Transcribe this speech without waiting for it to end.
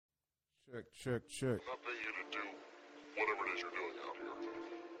Check. I'm not paying you to do whatever it is you're doing out here.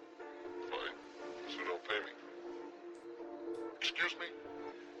 Fine. So don't pay me. Excuse me?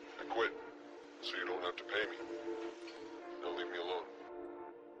 I quit. So you don't have to pay me. Now leave me alone.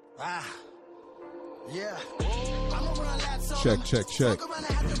 Yeah. I'ma run laps on Check. Check.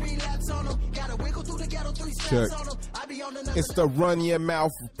 It's the Run Your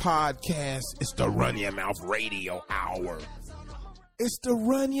Mouth podcast. It's the Run Your Mouth radio hour. It's the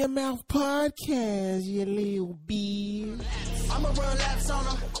Run Your Mouth podcast, you little bitch. I'ma run laps on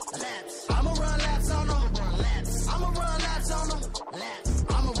them. I'ma run laps on them. I'ma run laps on them.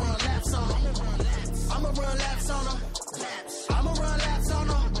 I'ma run laps on them. I'ma run laps on them. I'ma run laps on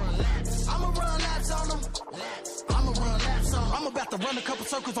them. I'ma run laps on them. I'ma run laps on them. I'm about to run a couple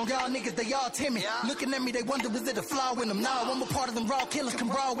circles on y'all niggas, they all timid. Looking at me, they wonder, is it a flaw in them? Nah, I'm a part of them raw killers, come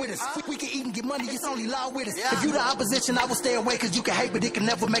brawl with us. We can eat and get money, it's only law with us. If you the opposition, I will stay away, cause you can hate, but it can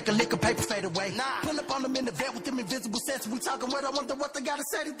never make a lick of paper fade away. Pull up on them in the vet with them invisible sets. We talking what I wonder what they gotta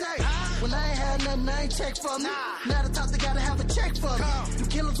say today. When I ain't had nothing, I ain't checked for me. Now the top, they gotta have a check for me. Them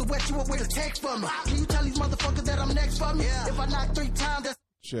killers will wet you up with a text for me. Can you tell these motherfuckers that I'm next for me? If I knock 3 times, that's...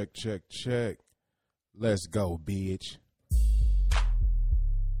 Check. Let's go, bitch.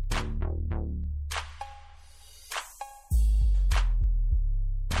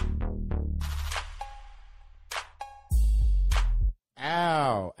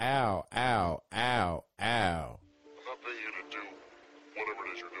 Ow. I'm not paying you to do whatever it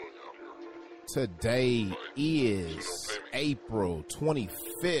is you're doing out here. Today is April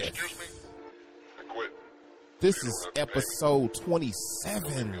 25th. Excuse me? I quit. This is episode 27.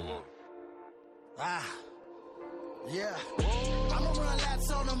 Leave me alone. Yeah. I'ma run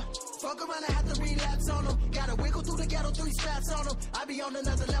laps on them. Fuck around and have to relapse on them. Gotta wiggle through the ghetto, 3 straps on them. I be on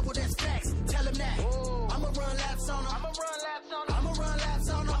another level, that's facts. Tell them that. I'ma run laps on them. I'ma run laps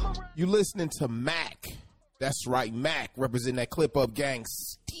on them. You listening to Mac. That's right, Mac, representing that Clipupgang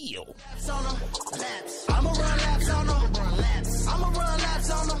steel. Laps on them. Laps. I'ma run laps on them. I'ma run laps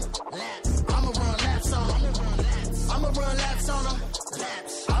on them. I'ma run laps on them. I'ma run laps on them.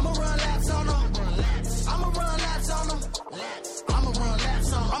 I'ma run laps on them. I'ma run laps on them. I'ma run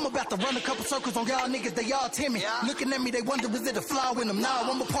laps on them. I'm about to run a couple circles on y'all niggas, they all timid. Looking at me, they wonder, is it a flaw in them? Nah,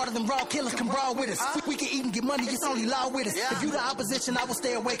 I'm a part of them raw killers, come brawl with us. We can eat and get money, it's only law with us. If you the opposition, I will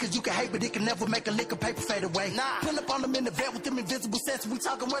stay away, cause you can hate, but it can never make a lick of paper fade away. Pull up on them in the vet with them invisible sets. We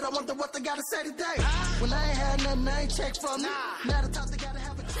talking what I wonder what they gotta say today. When I ain't had nothing, I ain't checked for me. Now the top, they gotta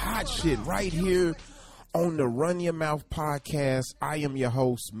have a check. Hot shit right here on the Run Your Mouth podcast. I am your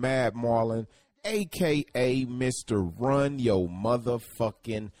host, Mad Marlin, a.k.a. Mr. Run Your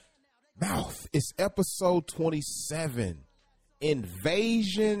Motherfucking Mouth. It's episode 27,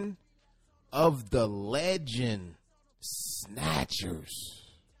 Invasion of the Legend Snatchers.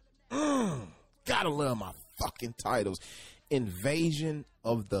 Gotta love my fucking titles. Invasion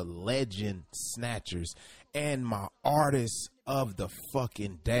of the Legend Snatchers. And my artist of the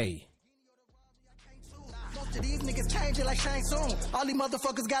fucking day. Most of these niggas changing like Shane Soon. All these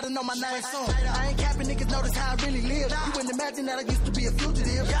motherfuckers gotta know my name soon. I ain't capping, niggas notice how I really live. You wouldn't imagine that I used to be a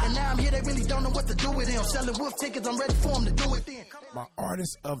fugitive. And now I'm here, they really don't know what to do with him. Selling wolf tickets, I'm ready for them to do it then. My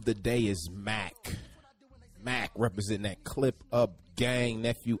artist of the day is Mac. Mac representing that Clipupgang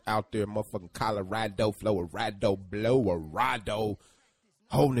nephew out there, motherfucking Colorado, Florado, Blowado,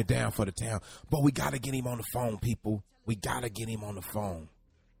 holding it down for the town. But we gotta get him on the phone, people. We gotta get him on the phone.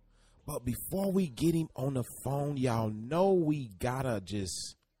 But before we get him on the phone, y'all know we gotta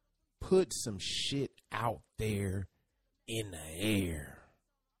just put some shit out there in the air,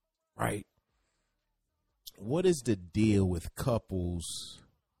 right? What is the deal with couples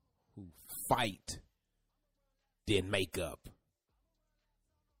who fight, then make up?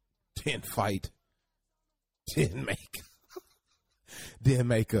 Then fight, then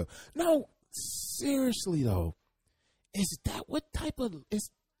make up. No, seriously though, is that what type of is?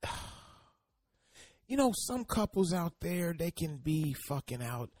 You know, some couples out there, they can be fucking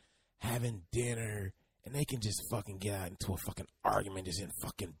out having dinner and they can just fucking get out into a fucking argument just in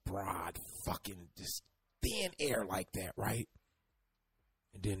fucking broad fucking just thin air like that, right?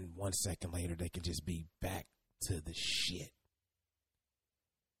 And then 1 second later, they can just be back to the shit.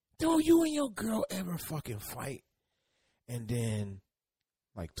 Don't you and your girl ever fucking fight? And then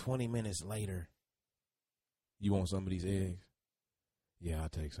like 20 minutes later, you want some of these eggs? Yeah, I'll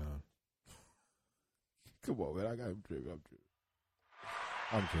take some. Come on, man. I'm tripping.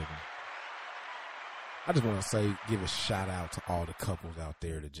 I just want to give a shout out to all the couples out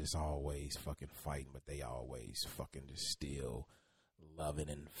there that just always fucking fighting, but they always fucking just still loving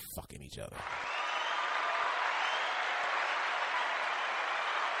and fucking each other.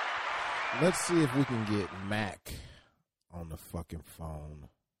 Let's see if we can get Mac on the fucking phone.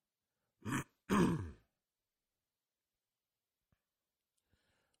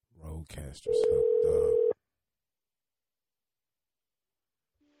 Roadcaster's hooked up.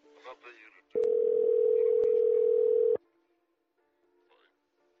 I'm not paying you to do whatever it is you're doing. Fine.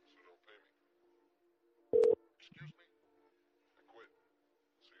 So don't pay me. Excuse me? I quit.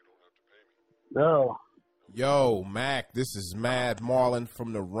 So you don't have to pay me. No. Yo, Mac, this is Mad Marlon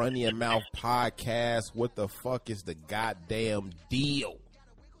from the Run Your Mouth podcast. What the fuck is the goddamn deal?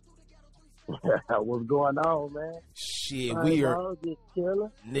 What's going on, man? Shit, we are, just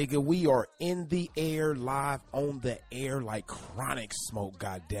chilling. nigga, we are in the air, live on the air like chronic smoke,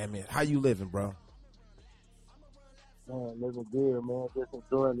 goddamn it. How you living, bro? Man, living good, man. Just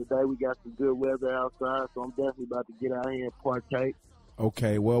enjoying the day. We got some good weather outside, so I'm definitely about to get out here and partake.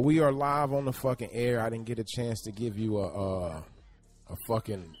 Okay, well, we are live on the fucking air. I didn't get a chance to give you a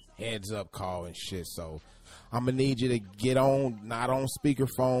fucking heads up call and shit, so I'm gonna need you to get on, not on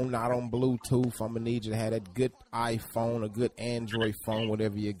speakerphone, not on Bluetooth. I'm gonna need you to have that good iPhone, a good Android phone,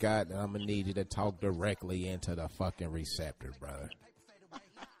 whatever you got, and I'm gonna need you to talk directly into the fucking receptor, brother.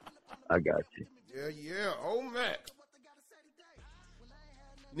 I got you. Yeah, oh man.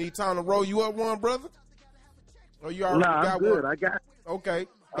 Need time to roll you up one, brother? Or you already Nah, got I'm good. one? I got Okay.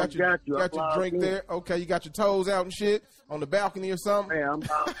 Got you. Got your drink there. Okay, you got your toes out and shit on the balcony or something? Man, I'm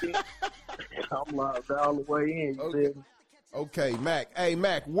locked in. I'm locked all the way in. You Okay. feel me? Okay, Mac. Hey,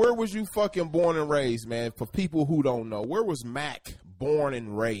 Mac, where was you fucking born and raised, man? For people who don't know, where was Mac born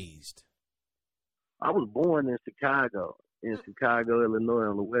and raised? I was born in Chicago, Illinois,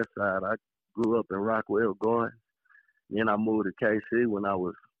 on the west side. I grew up in Rockwell, Gardens. Then I moved to KC when I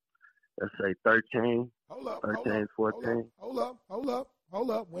was, let's say, 13. Hold up, 14. Hold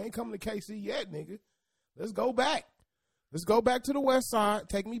up. We ain't coming to KC yet, nigga. Let's go back. Let's go back to the west side.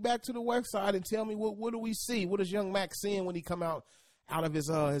 Take me back to the west side and tell me what do we see? What is young Mac seeing when he come out of his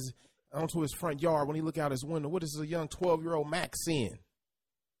onto his front yard, when he look out his window? What is a young 12-year-old Mac seeing?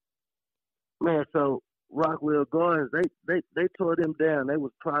 Man, so Rockwell Gardens, they tore them down. They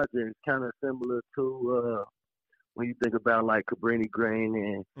was projects kind of similar to when you think about like Cabrini Green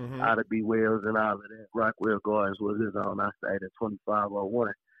and Ida B. Wells and all of that. Rockwell Gardens was his own. I stayed at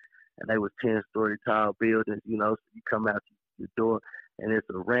 2501. And they was 10-story tall buildings, you know, so you come out your door and it's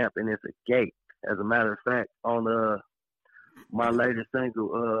a ramp and it's a gate. As a matter of fact, on my latest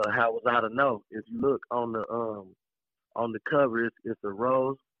single, How Was I to Know, if you look on the cover, it's a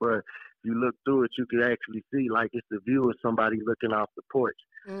rose, but if you look through it, you can actually see like it's the view of somebody looking off the porch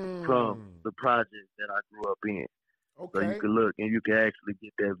from the project that I grew up in. Okay. So you can look and you can actually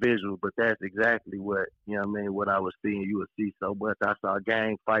get that visual, but that's exactly what, you know what I mean, what I was seeing. You would see so much. I saw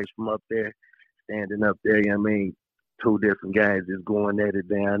gang fights from up there, standing up there, you know what I mean, two different gangs just going at it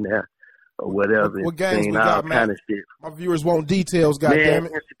down there or whatever. What gangs we got, man? Kind of shit. My viewers want details,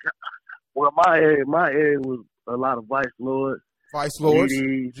 goddammit. Well, my area was a lot of Vice Lords.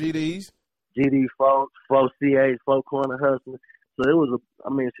 GDs. GD folks, 4CAs, 4 Corner Hustlers. So it was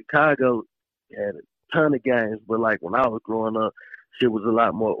Chicago had a ton of gangs, but like when I was growing up, shit was a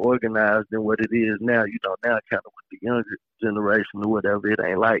lot more organized than what it is now. You know, now kind of with the younger generation or whatever, it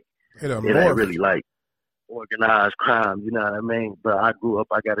ain't really like organized crime, you know what I mean? But I grew up,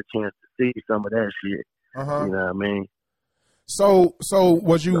 I got a chance to see some of that shit. You know what I mean? So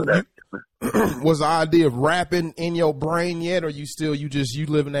was was the idea of rapping in your brain yet, or you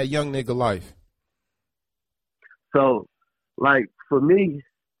living that young nigga life? So, like for me,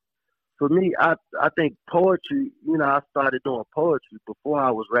 I think poetry, you know, I started doing poetry before I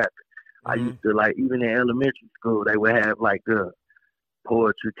was rapping. I used to, like, even in elementary school, they would have, like, a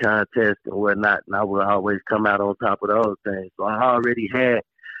poetry contest and whatnot, and I would always come out on top of those things. So I already had,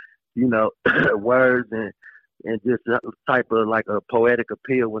 you know, words and just a type of, like, a poetic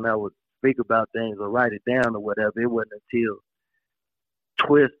appeal when I would speak about things or write it down or whatever. It wasn't until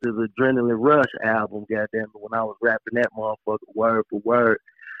Twister's Adrenaline Rush album, goddamn it, when I was rapping that motherfucker word for word,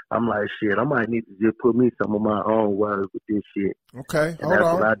 I'm like, shit, I might need to just put me some of my own words with this shit. Okay, and hold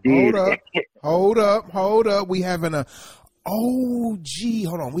on. What I did. Hold up. We having a OG,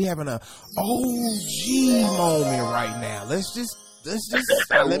 hold on. We having a OG moment right now. Let's just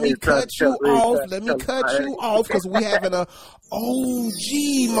let me cut you off because we having a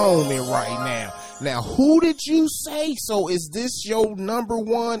OG moment right now. Now, who did you say? So is this your number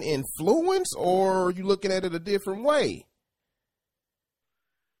one influence, or are you looking at it a different way?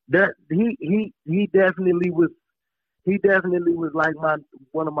 That he definitely was like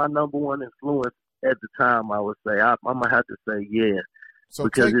one of my number one influence at the time. I would say I'm gonna have to say yeah, so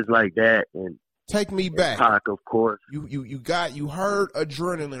because it's like that. And Take me back. Pac, of course. You heard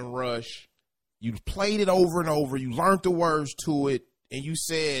Adrenaline Rush. You played it over and over. You learned the words to it, and you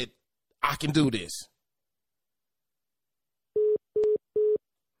said, I can do this.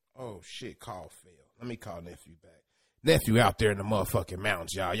 Oh, shit, call failed. Let me call Nephew back. Nephew out there in the motherfucking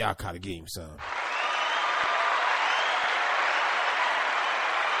mountains, y'all. Y'all gotta give him some.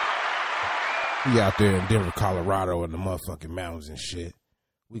 He out there in Denver, Colorado in the motherfucking mountains and shit.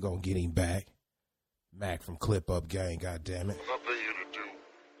 We gonna get him back. Mac from Clipupgang, goddammit. I'm not paying you to do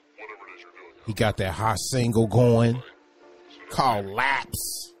whatever it is you're doing. He got that hot single going called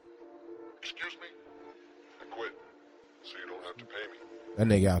Laps. Excuse me? I quit, so you don't have to pay me. That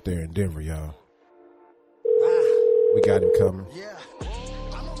nigga out there in Denver, y'all. We got him coming.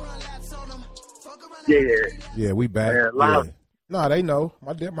 Yeah, we back. Yeah. No, they know.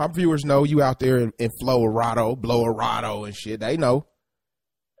 My viewers know you out there in Florado, Blowrado and shit. They know.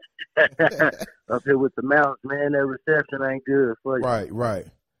 Up here with the mountains, man, that reception ain't good for you. Right.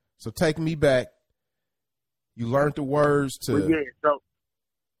 So take me back. You learned the words to. Well, yeah,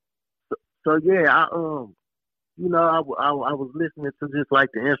 so yeah, I was listening to just like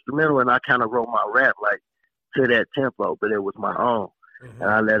the instrumental, and I kind of wrote my rap like to that tempo, but it was my own, and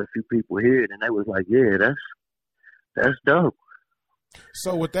I let a few people hear it, and they was like, "Yeah, that's dope."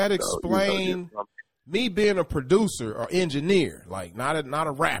 So would that explain me being a producer or engineer, like not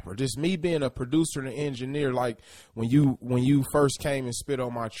a rapper, just me being a producer and an engineer, like when you first came and spit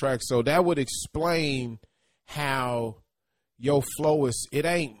on my track? So that would explain how your flow it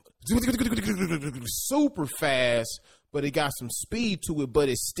ain't super fast, but it got some speed to it, but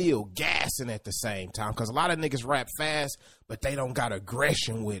it's still gassing at the same time. Because a lot of niggas rap fast, but they don't got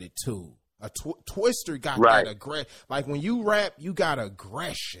aggression with it too. A Twister got that aggression. Like when you rap, you got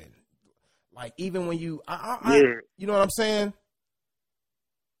aggression. Like even when you, you know what I'm saying?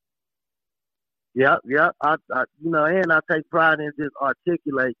 Yeah. I and I take pride in just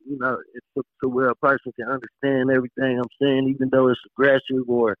articulate, it's to where a person can understand everything I'm saying, even though it's aggressive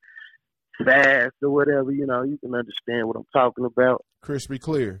or fast or whatever. You can understand what I'm talking about. Crispy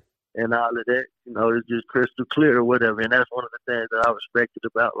clear. And all of that, it's just crystal clear or whatever. And that's one of the things that I respected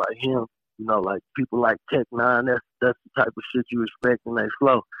about like him. Like people like Tech Nine, that's the type of shit you respect in that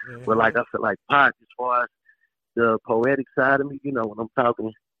flow. Mm-hmm. But like I feel like Pac, as far as the poetic side of me, when I'm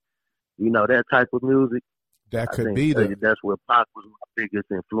talking, that type of music. That could be that's where Pac was my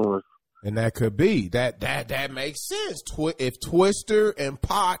biggest influence. And that could be that makes sense. If Twister and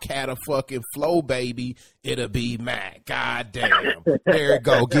Pac had a fucking flow, baby, it'll be Mac. God damn. There it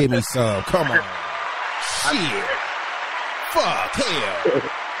go. Give me some. Come on. Shit. Fuck. Hell.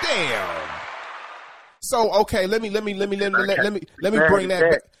 Damn. So okay, let me bring that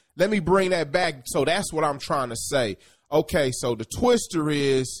back. Let me bring that back. So that's what I'm trying to say. Okay, so the Twister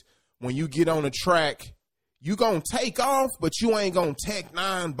is when you get on the track, you gonna take off, but you ain't gonna Tech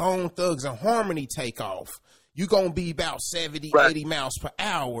Nine, Bone Thugs, and Harmony take off. You gonna be about 70, 80 miles per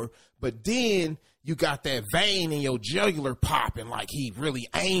hour, but then you got that vein in your jugular popping like he really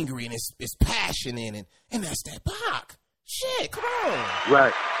angry and it's passion in it, and that's that Pac. Shit, come on.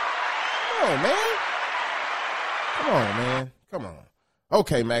 Right. Come on, man. Come on.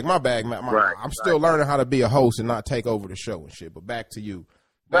 Okay, Mac, my bad. I'm still learning how to be a host and not take over the show and shit, but back to you.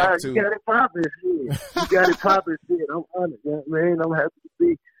 You got it popping, shit. I'm honored, man. I'm happy to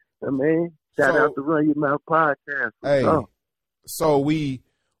be, man. Shout out to Run Your Mouth Podcast. Hey, so we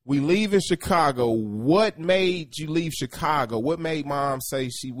leave in Chicago. What made you leave Chicago? What made Mom say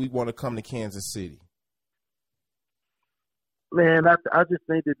we want to come to Kansas City? Man, I just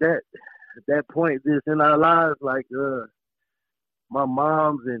think that at that point, just in our lives, like my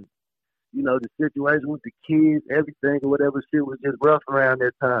mom's and the situation with the kids, everything or whatever shit was just rough around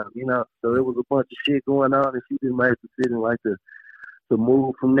that time, So there was a bunch of shit going on, and she just made the decision like to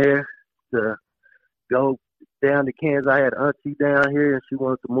move from there to go down to Kansas. I had auntie down here, and she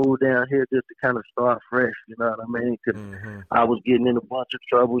wanted to move down here just to kind of start fresh. You know what I mean? 'Cause I was getting in a bunch of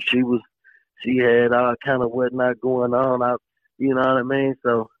trouble. She had all kind of whatnot going on. You know what I mean?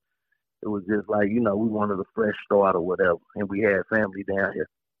 So it was just like, we wanted a fresh start or whatever. And we had family down here.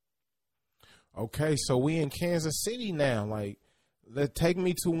 Okay, so we in Kansas City now. Like, take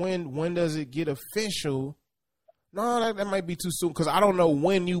me to when does it get official? No, that might be too soon because I don't know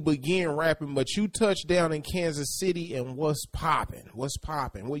when you begin rapping, but you touched down in Kansas City and what's popping? What's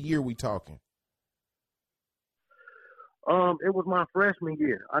popping? What year we talking? It was my freshman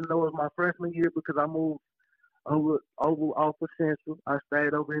year. I know it was my freshman year because I moved over off of Central. I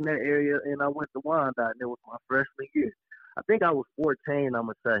stayed over in that area, and I went to Wyandotte, and it was my freshman year. I think I was 14, I'm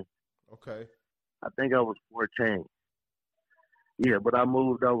going to say. Okay. I think I was 14. Yeah, but I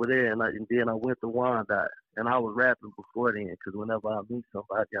moved over there, and then I went to Wyandotte, and I was rapping before then, because whenever I meet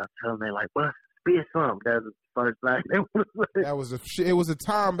somebody, I tell them, they like, "What? Spit something." That's the first thing they was like. It was a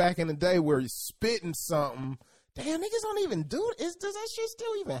time back in the day where you spitting something. Damn, niggas don't even do it. Does that shit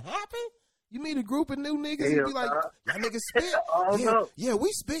still even happen? You meet a group of new niggas and be like, y'all niggas spit? Yeah,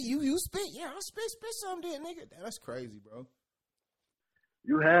 we spit. You spit? Yeah, I spit something, then, nigga. Damn, that's crazy, bro.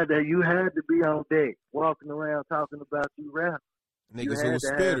 You had to be on deck, walking around talking about you rap. Niggas who was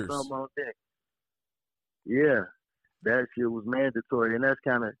spitters. Something on deck. Yeah, that shit was mandatory, and that's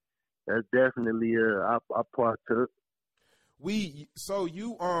definitely I partook.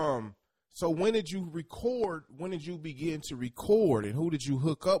 So when did you record? When did you begin to record, and who did you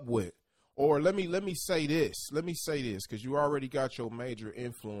hook up with? Or let me say this. Because you already got your major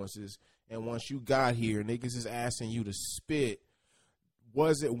influences, and once you got here, niggas is asking you to spit.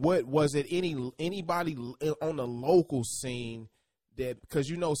 Was it anybody on the local scene that, because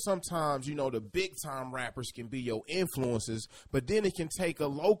sometimes the big time rappers can be your influences, but then it can take a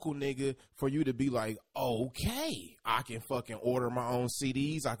local nigga for you to be like, okay, I can fucking order my own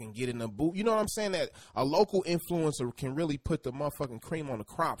CDs, I can get in the booth. You know what I'm saying? That a local influencer can really put the motherfucking cream on the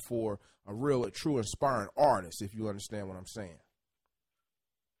crop for a true inspiring artist, if you understand what I'm saying.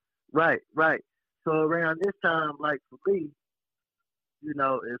 Right. So around this time, like for me,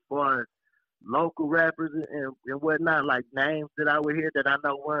 as far as local rappers and whatnot, like names that I would hear that I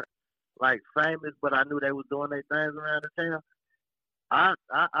know weren't like famous, but I knew they was doing their things around the town.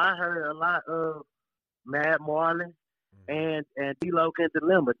 I heard a lot of Mad Marlin and D-Loc and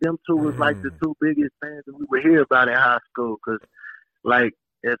Dilemma. Them two was like the two biggest things that we would hear about in high school. Cause like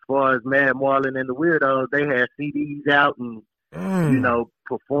as far as Mad Marlin and the Weirdos, they had CDs out and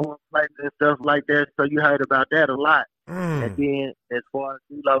perform places and stuff like that. So you heard about that a lot. And then as far as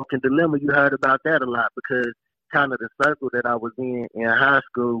D-Loc and Dilemma, you heard about that a lot because kind of the circle that I was in high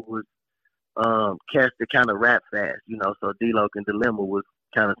school was cats that kind of rap fast, so D-Loc and Dilemma was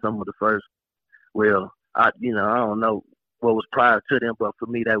kind of some of the first, I don't know what was prior to them, but for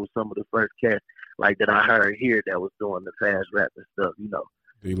me, that was some of the first cats like that I heard here that was doing the fast rap and stuff,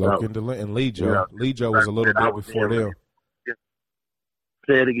 D-Loc and Dilemma and Lee Joe. Lee Joe was a little bit before them.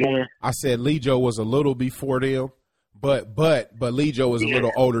 Say it again. I said Lee Joe was a little before them. But Lee Joe is a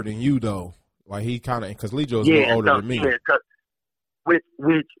little older than you though. Like he kind of, because Lee Joe is a little older than me. Yeah,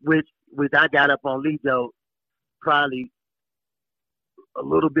 which I got up on Lee Joe probably a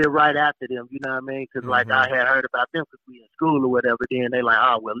little bit right after them. You know what I mean? Because like I had heard about them because we in school or whatever. Then they like,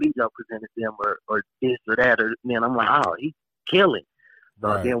 oh well, Lee Joe presented them or this or that. Or then I'm like, oh, he's killing.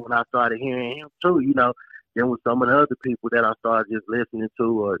 So then when I started hearing him too, then with some of the other people that I started just listening to,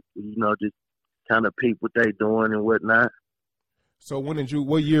 or just kind of peep what they doing and whatnot. So what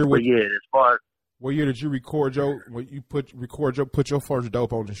year did you record put your first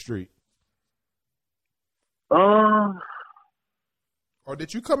dope on the street? Or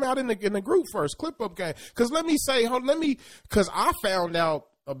did you come out in the group first, Clipupgang? Because because I found out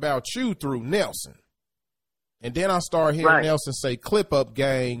about you through Nelson. And then I started hearing Nelson say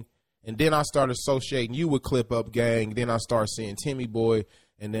Clipupgang, and then I started associating you with Clipupgang, then I started seeing Timmy Boy,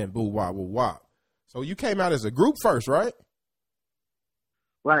 and then Boo Wop Woo Wop. So you came out as a group first, right?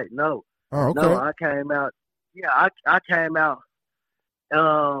 Right. No. Oh, okay. No, I came out. Yeah, I came out.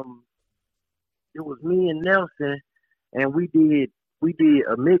 It was me and Nelson, and we did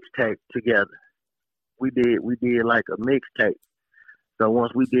a mixtape together. We did like a mixtape. So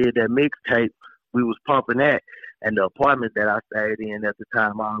once we did that mixtape, we was pumping that, and the apartment that I stayed in at the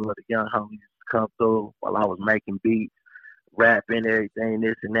time, all of the young homies come through while I was making beats, rapping, everything,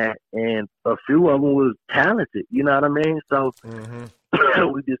 this and that, and a few of them was talented, you know what I mean? So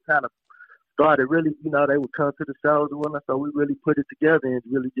we just kind of started really, they would come to the shows and whatnot, so we really put it together and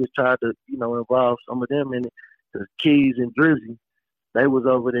really just tried to, involve some of them in it. Because Keys and Drizzy, they was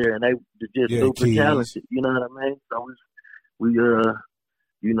over there and they were just super talented, you know what I mean? So we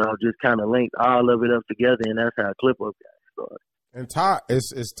just kind of linked all of it up together, and that's how Clipupgang started. And Ty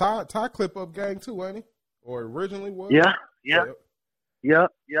Clipupgang too, ain't he? Or originally was? Yeah. Yep.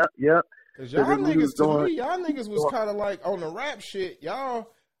 Cause y'all niggas was kind of like on the rap shit.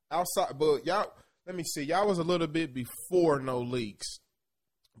 Y'all outside, but y'all, let me see. Y'all was a little bit before No Leaks.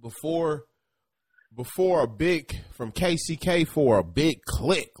 Before a big, from KCK for a big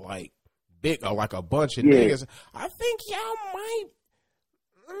click, like a bunch of niggas. I think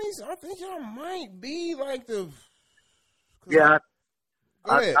y'all might be like the. Yeah.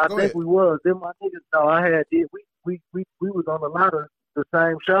 I go think ahead. we was. Then my niggas, though, we was on a lot of the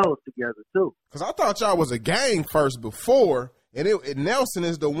same shows together too. Cause I thought y'all was a gang first before, and Nelson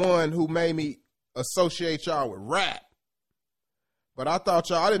is the one who made me associate y'all with rap. But I thought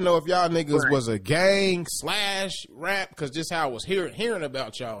I didn't know if y'all niggas Right. was a gang / rap, because just how I was hearing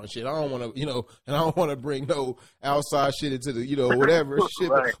about y'all and shit. I don't want to, and I don't want to bring no outside shit into the, whatever shit.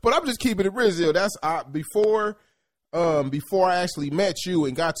 Right. But I'm just keeping it real. That's before I actually met you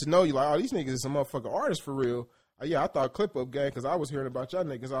and got to know you. Like, oh, these niggas is some motherfucking artists for real. Yeah, I thought Clipupgang because I was hearing about y'all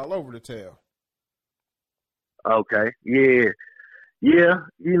niggas all over the town. Okay. Yeah.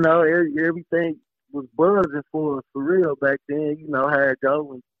 Everything was buzzing for us for real back then. You know how it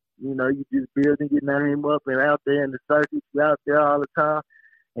go, and you just building your name up and out there in the circuits, you out there all the time,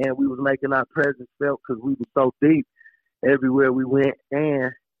 and we was making our presence felt because we were so deep everywhere we went,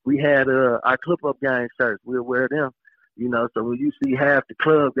 and we had our Clipupgang shirts. We'll wear them, So when you see half the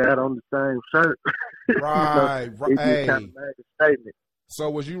club got on the same shirt, Right, it just kind of made a statement. So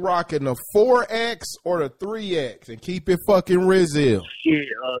was you rocking the 4X or the 3X? And keep it fucking Rizil. Yeah,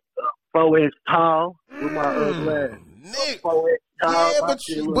 4X tall with my glass. Nick. 4X tall. Yeah,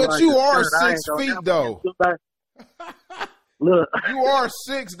 but you are 6 feet though. Look, you are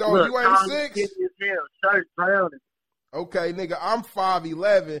 6 though. Look, You ain't 6. Shirt drowning. Okay, nigga, I'm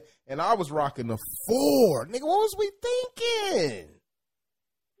 5'11", and I was rocking the 4. Nigga, what was we thinking?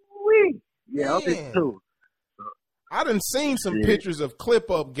 Yeah, I'm 6'2". I done seen some pictures of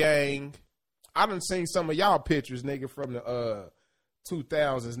Clipupgang. I done seen some of y'all pictures, nigga, from the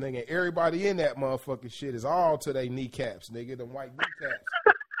 2000s, nigga. Everybody in that motherfucking shit is all to their kneecaps, nigga. Them white kneecaps.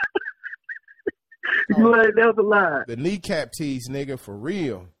 You ain't never lied. The kneecap tees, nigga, for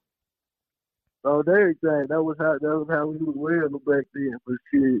real. Oh, everything. That was how we was wearing them back then. But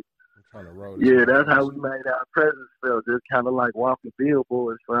shit. I'm trying to roll this. Yeah, that's how we made our presence felt. Just kind of like walking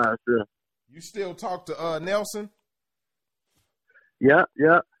billboards for ourselves. You still talk to Nelson? Yeah.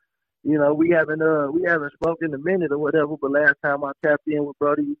 We haven't spoken in a minute or whatever, but last time I tapped in with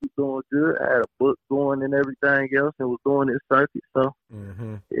Brody, he was doing good. I had a book going and everything else and was doing his circuit, so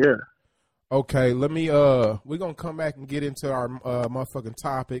yeah. Okay, let me we're gonna come back and get into our motherfucking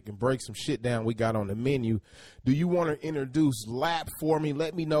topic and break some shit down we got on the menu. Do you want to introduce Lap for me?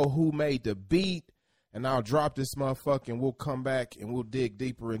 Let me know who made the beat, and I'll drop this motherfucker and we'll come back and we'll dig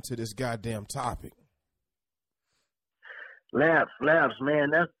deeper into this goddamn topic. Laps,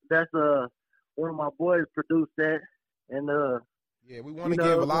 man. That's one of my boys produced that, and yeah, we want to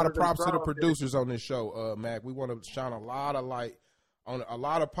give a lot of props to the producers on this show, Mac. We want to shine a lot of light on a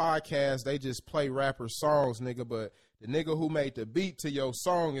lot of podcasts. They just play rapper songs, nigga, but the nigga who made the beat to your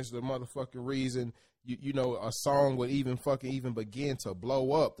song is the motherfucking reason a song would even begin to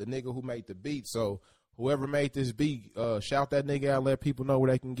blow up. The nigga who made the beat. So whoever made this beat, shout that nigga out and let people know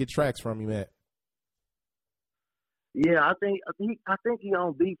where they can get tracks from you, Mac. Yeah, I think he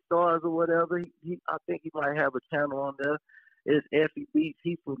on BeatStars or whatever. I think he might have a channel on there. It's Effie Beats.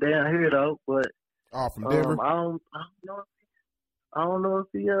 He's from down here though, but from Denver. I don't know if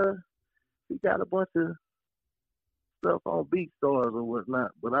he got a bunch of stuff on BeatStars or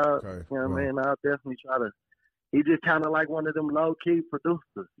whatnot. But I'll definitely try to. He's just kind of like one of them low key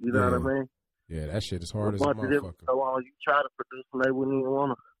producers. You know what I mean? Yeah, that shit is hard as a motherfucker. So you try to produce them, they wouldn't even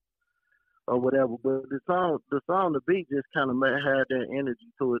want to. Or whatever, but the song, the beat just kind of had that energy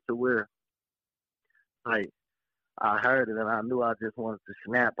to it to where, like, I heard it and I knew I just wanted to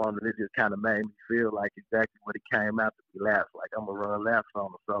snap on it. It just kind of made me feel like exactly what it came out to be laps. Like I'm gonna run laps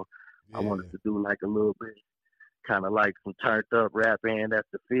on it, so I wanted to do like a little bit, kind of like some turned up rap, and that's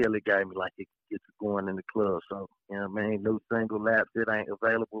the feel it gave me. Like it gets going in the club. So new single laps. It ain't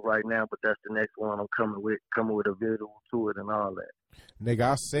available right now, but that's the next one I'm coming with a visual to it and all that. Nigga,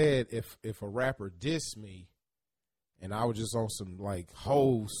 I said if a rapper diss me and I was just on some like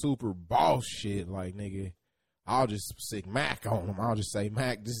whole super boss shit, like nigga, I'll just stick Mac on him. I'll just say,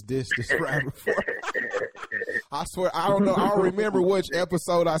 Mac, just diss this rapper for I swear, I don't know. I don't remember which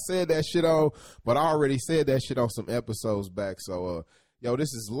episode I said that shit on, but I already said that shit on some episodes back. So,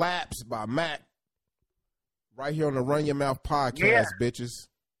 this is Laps by Mac right here on the Run Your Mouth podcast, bitches.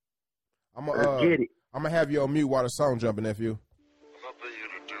 I'm gonna have you on mute while the song jumping, nephew.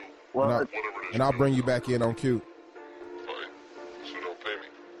 And I'll bring you back in on cue. Fine. So don't pay me.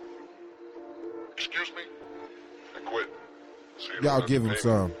 Excuse me? I quit. So y'all give him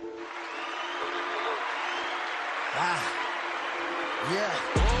some. Yeah.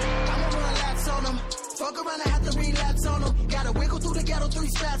 I'ma run laps on them. Fuck around and have to relapse on them. Gotta wiggle through the ghetto, 3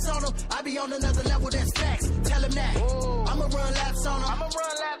 straps on them. I be on another level than stacks. Tell him that. I'ma run laps on them. I'ma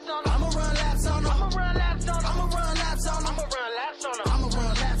run laps on them. I'ma run laps on them. I'ma run laps on them. I'ma run laps on them. I'ma run laps on them. I'ma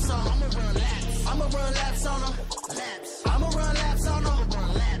run laps on them. I'ma run laps. I'ma run laps on them. Laps. I'ma run laps on them.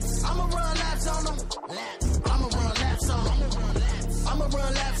 Laps. I'ma run laps on them. Laps. I'ma run laps on them. I'ma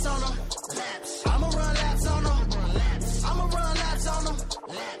run laps on them. Laps. I'ma run laps on them. Laps. I'ma run laps on them.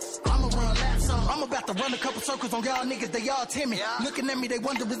 to run a couple circles on y'all niggas, they all timid. Looking at me, they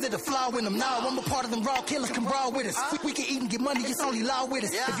wonder, is it a flaw in them? Nah, I'm a part of them raw killers, come raw with us. We can eat and get money, it's only law with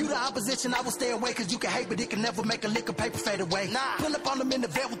us. If you the opposition, I will stay away, cause you can hate, but it can never make a lick of paper fade away. Pull up on them in the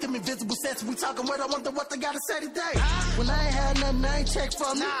vet with them invisible sets, we talking word, I wonder what they gotta say today. When I ain't had nothing, I ain't check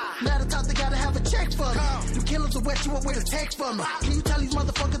for me. Now the top, they gotta have a check for me. You killers will wet you up with a text for me. Can you tell these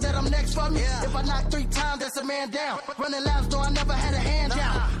motherfuckers that I'm next for me? If I knock 3 times, that's a man down. Running laps, though I never had a hand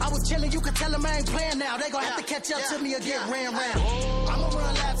down. I was chilling, you can tell them I ain't playing now. They gon' have to catch up to me or get ran round. I'ma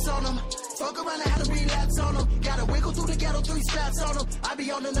run laps on them. Fuck around and have to relapse on them. Gotta wiggle through the ghetto, 3 straps on them. I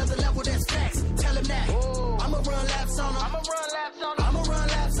be on another level, that's facts. Tell them that. I'ma run laps on them. I'ma run laps on them. I'ma run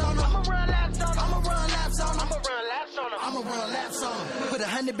laps on them. I'ma run laps on them. I'ma run laps on them. I'ma run laps on them. I'ma run laps on them. Put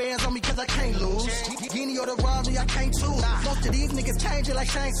 100 bands on me cause I can't lose. Guinea or the Raleigh, I can't choose. Most of these niggas change it like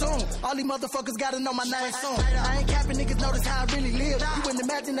Shane Soon. All these motherfuckers gotta know my name soon. I ain't capping, niggas notice how I really live. You wouldn't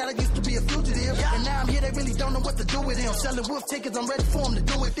imagine that I used to be a fugitive. And now I'm here, they really don't know what to do with him. Selling wolf tickets, I'm ready for them to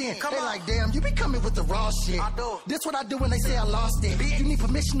do it then. They like, damn, you be coming with the raw shit. This what I do when they say I lost it. You need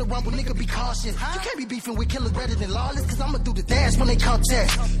permission to rumble, nigga, be cautious. You can't be beefing with killers better than lawless, cause I'ma do the dance when they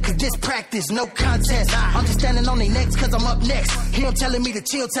contest. Cause this practice, no contest. I'm just standing on their necks cause I'm up next. He don't telling me to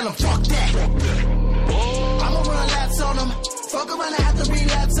chill, tell him fuck that. I'ma run laps on them. Fuck around and have to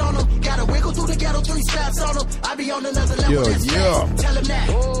relapse on them. Gotta wiggle through the ghetto, 3 straps on them. I be on another level. Tell him that.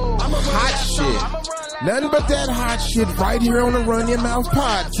 I'ma run Hot shit. Nothing but that hot shit right here on the Run Your Mouth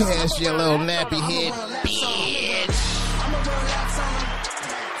podcast, you little nappy head bitch.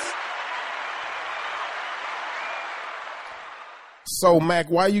 So, Mac,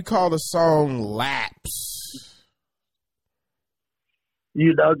 why you call the song Laps?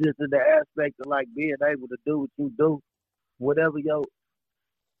 You know, just in the aspect of like being able to do what you do, whatever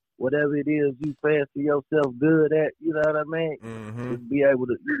it is you fancy yourself good at, you know what I mean? Mm-hmm. Just be able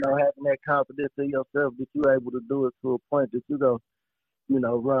to, having that confidence in yourself that you're able to do it to a point that you go,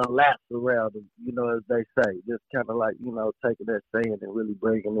 run laps around them, as they say. Just kind of like, taking that saying and really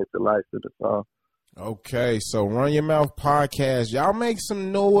bringing it to life to the song. Okay, so Run Your Mouth podcast. Y'all make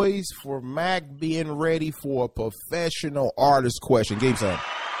some noise for Mac being ready for a professional artist question. Give some.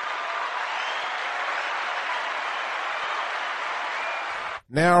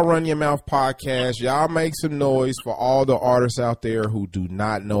 Now, Run Your Mouth podcast. Y'all make some noise for all the artists out there who do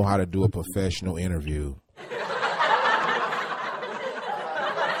not know how to do a professional interview.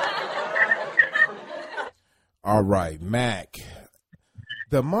 All right, Mac.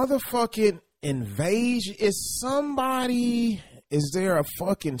 The motherfucking invasion is there a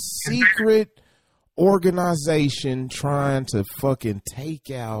fucking secret organization trying to fucking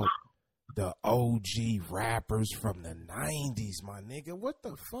take out the OG rappers from the 90s, my nigga? What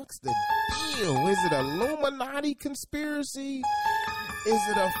the fuck's the deal? Is it a Illuminati conspiracy? Is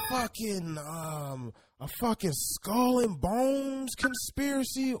it a fucking Skull and Bones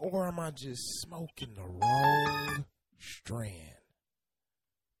conspiracy, or am I just smoking the wrong strand?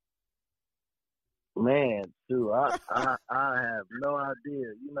 Man, too, I have no idea.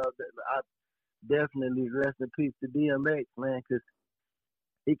 I definitely rest in peace to DMX, man, because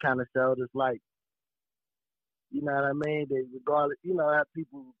he kind of showed us, like, you know what I mean? That regardless, how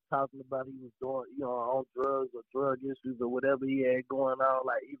people talking about he was doing, on drugs or drug issues or whatever he had going on,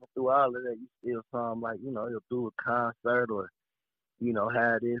 like, even through all of that, you still saw him, like, he'll do a concert or,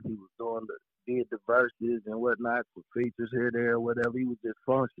 how it is. He was did the verses and whatnot, some features here, there, whatever. He was just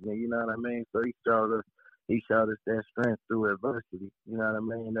functioning, you know what I mean? So he showed us that strength through adversity, you know what I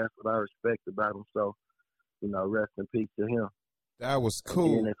mean? That's what I respect about him. So, rest in peace to him. That was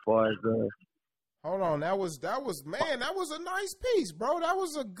cool. And as far as hold on, that was man, that was a nice piece, bro. That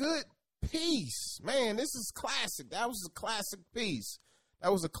was a good piece. Man, this is classic. That was a classic piece.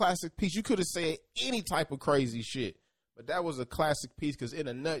 That was a classic piece. You could have said any type of crazy shit, but that was a classic piece because in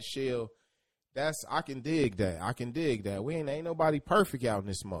a nutshell, I can dig that. We ain't nobody perfect out in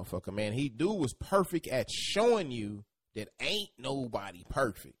this motherfucker, man. Dude was perfect at showing you that ain't nobody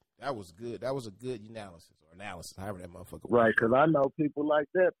perfect. That was good. That was a good analysis, however that motherfucker. Right, because I know people like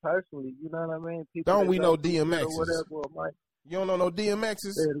that personally. You know what I mean? People don't we know DMXs? Or whatever, or like, you don't know no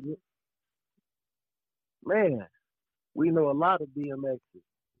DMXs? Man, we know a lot of DMXs.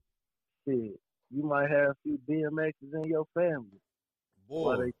 Shit, you might have a few DMXs in your family. Boy,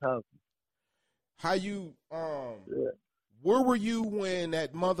 while they talking. How you where were you when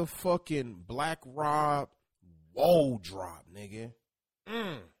that motherfucking Black Rob Whoa drop, nigga?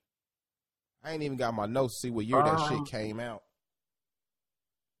 I ain't even got my notes to see what year that shit came out.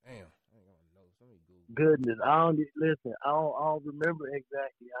 Damn, I ain't got my notes. Let me Google. Goodness, I don't remember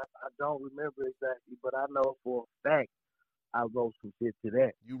exactly. I don't remember exactly, but I know for a fact I wrote some shit to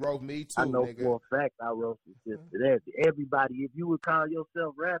that. You wrote me too, I know nigga. for a fact I wrote some shit to that. Everybody, if you would call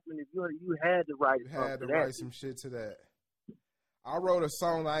yourself rapping, if you had to write some shit to that. I wrote a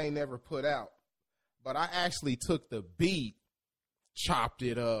song I ain't never put out, but I actually took the beat, chopped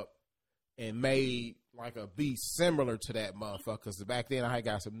it up, and made like a beat similar to that motherfucker. Cause back then I had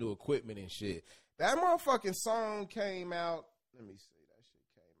got some new equipment and shit. That motherfucking song came out. Let me see.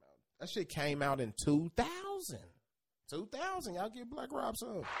 That shit came out in 2000. 2000. Y'all get Black Rob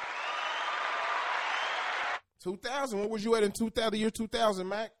some. 2000. Where was you at in 2000? The year 2000,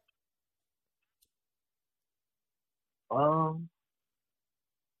 Mac?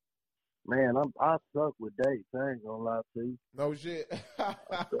 Man, I suck with dates. I ain't gonna lie to you. No shit.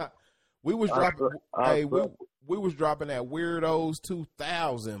 We was dropping. We was dropping that Weirdos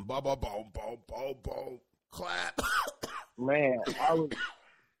 2000. Boom, boom, boom, boom, boom, boom. Clap. Man, I was.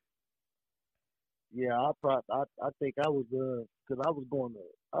 Yeah, I think I was because I was going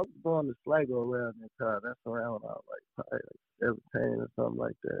to Sligo around that time. That's around when I was probably 17 or something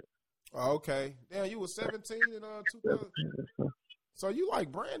like that. Oh, okay. Damn, you was 17 in 2000. So you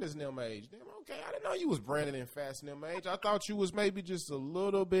like Brandon's them age. Damn, okay. I didn't know you was Brandon and Fast them age. I thought you was maybe just a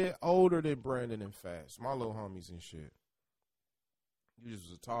little bit older than Brandon and Fast. My little homies and shit. You just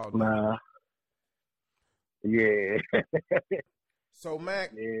was a tall dude. Nah. Yeah. So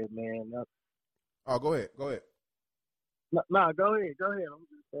Mac. Yeah, man. Oh, go ahead. No, go ahead. I'm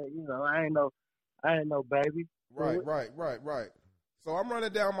just saying, I ain't no baby. Right. So I'm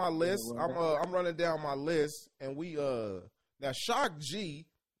running down my list. I'm running down my list, and we now Shock G,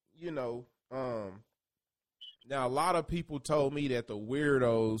 now a lot of people told me that the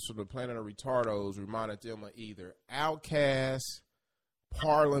Weirdos from the Planet of Retardos reminded them of either Outkast,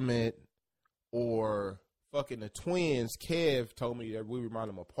 Parliament, or fucking the Twins. Kev told me that we remind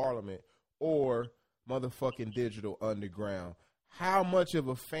them of Parliament or motherfucking Digital Underground. How much of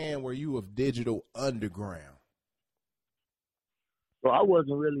a fan were you of Digital Underground? So I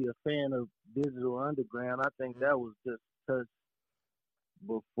wasn't really a fan of Digital Underground. I think that was just touched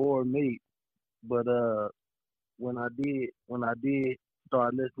before me. But when I did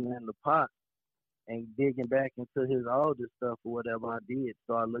start listening to Pop and digging back into his older stuff or whatever, I did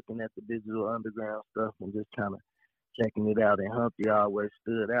start looking at the Digital Underground stuff and just kind of checking it out. And Humpty always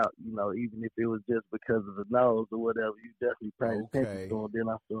stood out, even if it was just because of the nose or whatever. You definitely paid attention to him. Then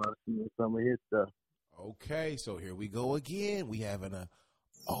I started seeing some of his stuff. Okay, so here we go again. We having a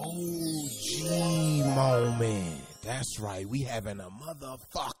OG moment. That's right. We having a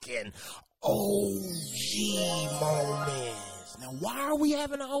motherfucking OG moment. Now, why are we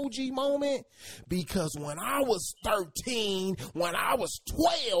having an OG moment? Because when I was 13, when I was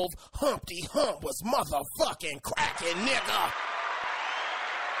 12, Humpty Hump was motherfucking cracking, nigga.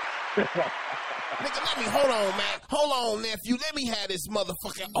 Nigga, hold on, Mac. Hold on, nephew. Let me have this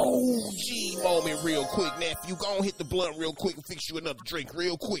motherfucking OG moment real quick, nephew. Go on, hit the blunt real quick and fix you another drink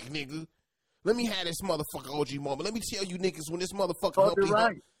real quick, nigga. Let me have this motherfucking OG moment. Let me tell you niggas when this motherfucking Humpty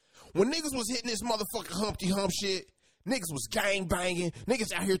Hump, when niggas was hitting this motherfucking Humpty Hump shit, niggas was gang banging.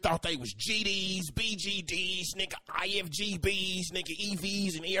 Niggas out here thought they was GDs, BGDs, nigga IFGBs, nigga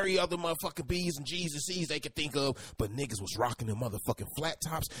EVs, and every other motherfucking B's and G's and C's they could think of. But niggas was rocking them motherfucking flat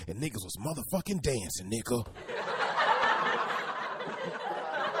tops, and niggas was motherfucking dancing, nigga.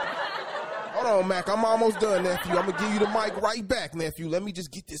 Hold on, Mac. I'm almost done, nephew. I'm gonna give you the mic right back, nephew. Let me just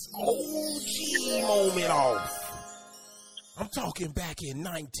get this OG moment off. I'm talking back in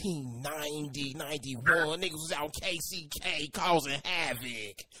 1990, 91. Niggas was out KCK causing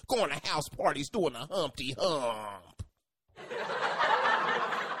havoc. Going to house parties doing a Humpty Hump.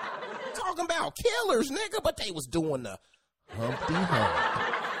 Talking about killers, nigga, but they was doing the Humpty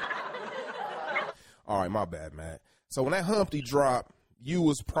Hump. All right, my bad, man. So when that Humpty dropped, you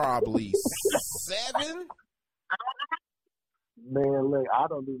was probably 7? Man, look, I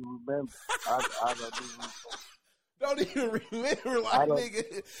don't even remember. I don't even remember, like,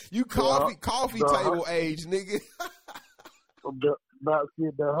 nigga, you coffee table age, nigga. the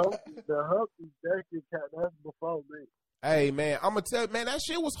Humpty, that shit, that's before me. Hey, man, I'm going to tell you, man, that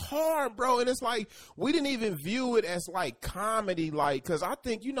shit was hard, bro. And it's like, we didn't even view it as like comedy, like, because I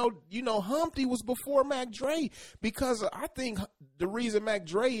think, Humpty was before Mac Dre, because I think the reason Mac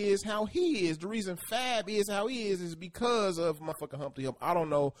Dre is how he is, the reason Fab is how he is because of motherfucking Humpty Hump. I don't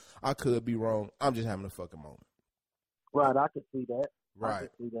know. I could be wrong. I'm just having a fucking moment. Right, I can see that. Right. I can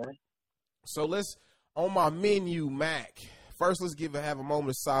see that. So let's, on my menu, Mac, first let's have a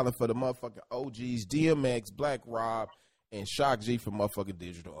moment of silence for the motherfucking OGs, DMX, Black Rob, and Shock G for motherfucking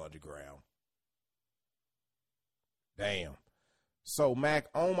Digital Underground. Damn. So, Mac,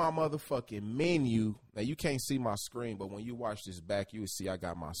 on my motherfucking menu, now you can't see my screen, but when you watch this back, you will see I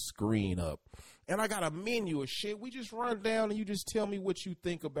got my screen up. And I got a menu of shit. We just run down and you just tell me what you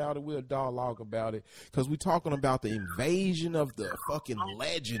think about it. We'll dialogue about it. Because we talking about the invasion of the fucking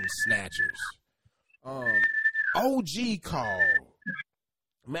legend Snatchers. OG call.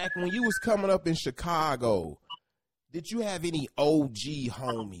 Mac, when you was coming up in Chicago, did you have any OG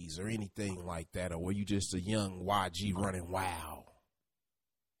homies or anything like that? Or were you just a young YG running wild?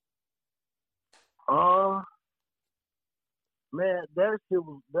 Man, that shit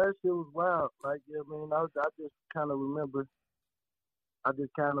was wild. Like, I mean, I just kind of remember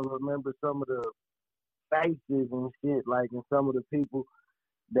some of the faces and shit, like, and some of the people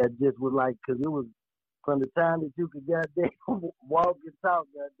that just was like, cause it was from the time that you could goddamn walk and talk,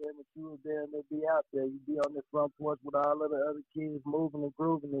 goddamn it, you was there and they'd be out there. You'd be on the front porch with all of the other kids moving and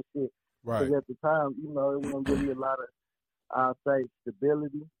grooving and shit. Right. Cause at the time, it wasn't really a lot of, I'll say,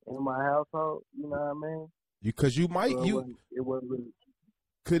 stability in my household. You know what I mean? Because you might so it wasn't really.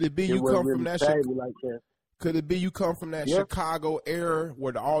 Could it be you come from that? Like that? Could it be you come from that Chicago era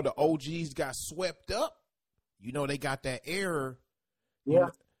where all the OGs got swept up? They got that era. Yeah.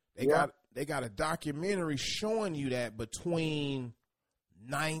 They got a documentary showing you that between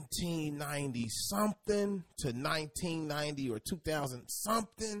 1990 something to 1990 or 2000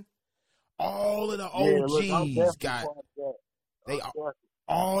 something, all of the OGs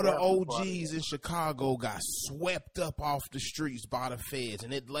all the OGs in Chicago got swept up off the streets by the feds,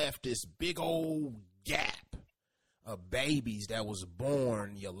 and it left this big old gap of babies that was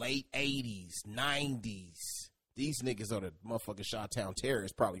born your late 80s, 90s. These niggas are the motherfucking Chi-Town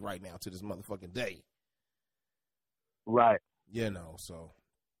terrorists probably right now to this motherfucking day. Right. So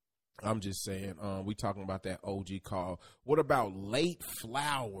I'm just saying, we talking about that OG call. What about late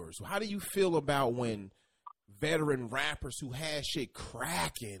flowers? How do you feel about when veteran rappers who had shit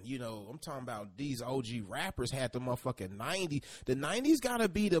cracking, I'm talking about these OG rappers had the motherfucking 90s. The 90s gotta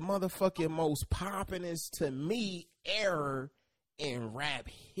be the motherfucking most poppin'est to me era in rap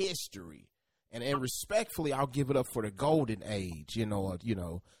history. And respectfully, I'll give it up for the golden age,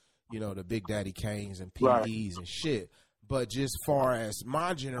 the Big Daddy Kanes and PEs and shit. But just far as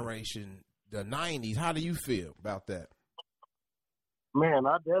my generation, the 90s, how do you feel about that? Man,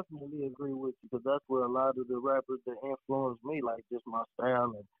 I definitely agree with you because that's where a lot of the rappers that influenced me, like just my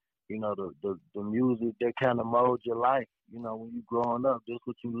style and the music that kind of molds your life. When you growing up, just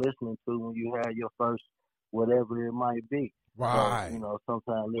what you listening to when you had your first whatever it might be. Right. So,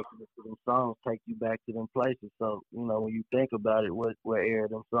 sometimes listening to them songs take you back to them places. So when you think about it, where era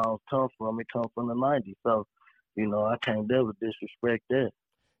them songs come from, it come from the 90s. So I can't never disrespect that.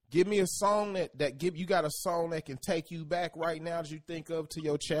 Give me a song you got a song that can take you back right now that you think of to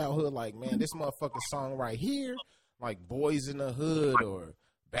your childhood. Like, man, this motherfucking song right here, like Boys in the Hood or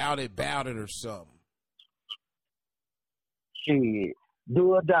Bout It or something. Shit.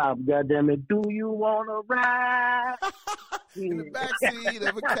 Do a job, goddammit. Do you want to ride? In the backseat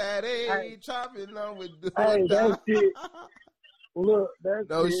of a caddy, chopping on with do hey, that shit. Look, that's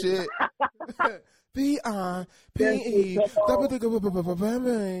no shit. P-I-P-E.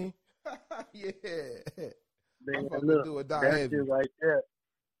 Yeah. Man, look, do a die that heavy. shit right there.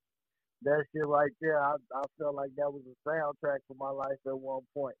 That shit right there, I felt like that was a soundtrack for my life at one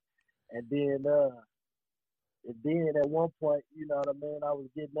point. And then at one point, you know what I mean, I was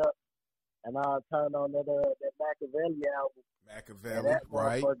getting up and I turned on that Machiavelli album. Machiavelli, that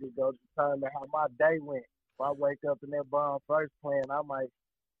right? Motherfucker goes to turn to how my day went. If I wake up and that bomb first playing, I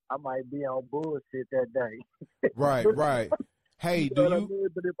might be on bullshit that day. Right. Hey, you know what I mean?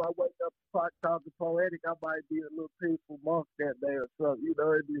 But if I wake up talking poetic, I might be a little peaceful monk that day or something. It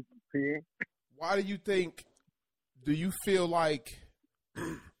is a pen. Why do you feel like,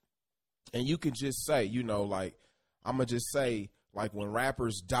 and you can just say, like, I'm going to just say, like, when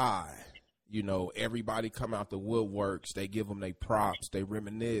rappers die, everybody come out the woodworks, they give them their props, they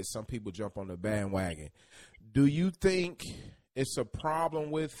reminisce, some people jump on the bandwagon. Do you think it's a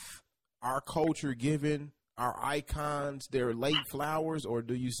problem with our culture giving our icons their late flowers, or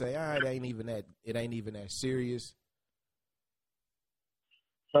do you say, it ain't even that serious?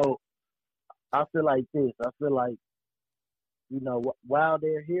 So I feel like this. I feel like, while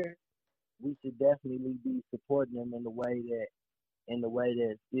they're here, we should definitely be supporting them in the way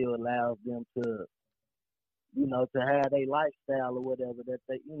that still allows them to, to have their lifestyle or whatever that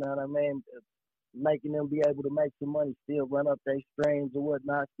they, you know what I mean? Making them be able to make some money, still run up their streams or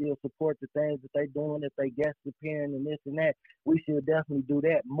whatnot, still support the things that they doing, if they guest appearing and this and that. We should definitely do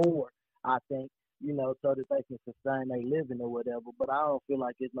that more, I think, so that they can sustain their living or whatever. But I don't feel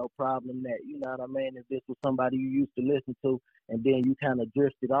like it's no problem that, you know what I mean, if this was somebody you used to listen to and then you kind of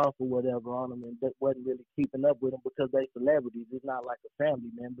drifted off or whatever on them and that wasn't really keeping up with them because they celebrities. It's not like a family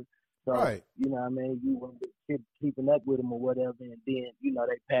member. So, Right. you know what I mean, you weren't keeping up with them or whatever, and then,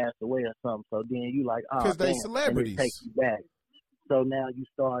 they passed away or something. So then you like, oh, Because they damn, celebrities. and it takes you back. So now you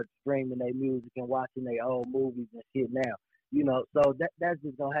start streaming their music and watching their old movies and shit now. So that's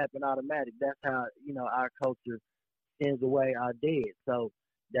just gonna happen automatic. That's how, our culture sends away our dead. So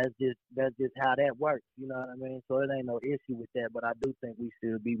that's just how that works. You know what I mean? So it ain't no issue with that. But I do think we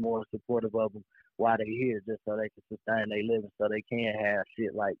should be more supportive of them while they here, just so they can sustain their living, so they can have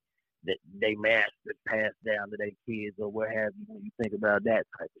shit like that they masters passed down to their kids or what have you. When you think about that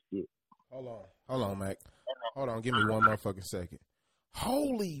type of shit. Hold on, Mac. Hold on, give me one motherfucking second.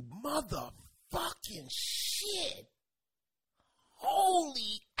 Holy motherfucking shit.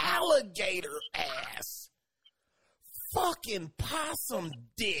 Holy alligator ass. Fucking possum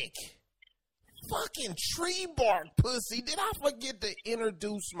dick. Fucking tree bark pussy. Did I forget to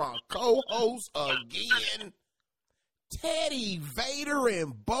introduce my co-host again? Teddy Vader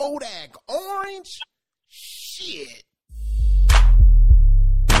and Bodak Orange? Shit.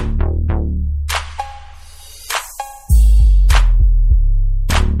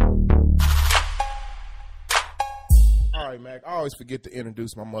 All right, Mac. I always forget to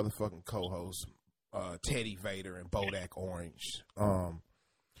introduce my motherfucking co-host, Teddy Vader and Bodak Orange.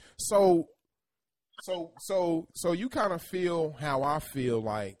 So you kind of feel how I feel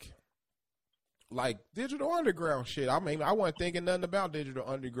like Digital Underground shit. I mean, I wasn't thinking nothing about Digital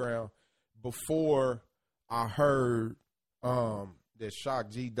Underground before I heard that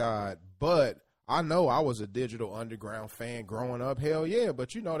Shock G died, but I know I was a Digital Underground fan growing up. Hell yeah, but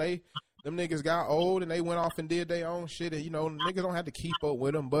them niggas got old and they went off and did their own shit. And, niggas don't have to keep up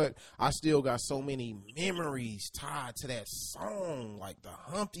with them, but I still got so many memories tied to that song, like the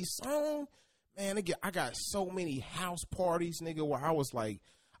Humpty song. Man, I got so many house parties, nigga, where I was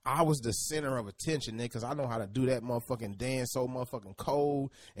the center of attention, nigga, because I know how to do that motherfucking dance so motherfucking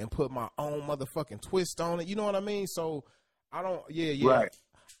cold and put my own motherfucking twist on it. You know what I mean? So I don't, yeah. Right.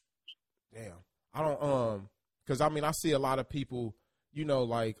 Damn. I don't, because I mean, I see a lot of people,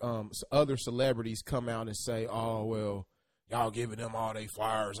 other celebrities come out and say, oh, well, y'all giving them all they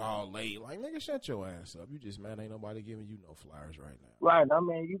flyers all late. Like, nigga, shut your ass up. You just, man, ain't nobody giving you no flyers right now. Right. I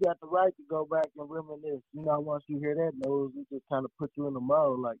mean, you got the right to go back and reminisce. Once you hear that news, it just kind of puts you in the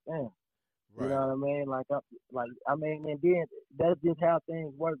mode like, damn. Right. You know what I mean? And then that's just how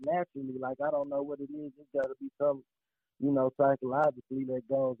things work naturally. Like, I don't know what it is. It's got to be something, psychologically that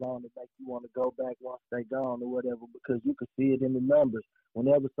goes on that makes you want to go back once they gone or whatever, because you can see it in the numbers.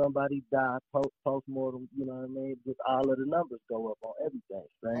 Whenever somebody dies, post-mortem, you know what I mean? Just all of the numbers go up on everything.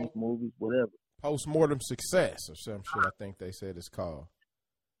 Strange movies, whatever. Post-mortem success or some shit, I think they said it's called.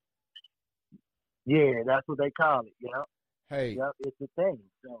 Yeah, that's what they call it, Hey. Yep, it's a thing.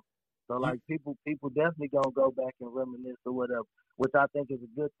 So like people definitely gonna go back and reminisce or whatever, which I think is a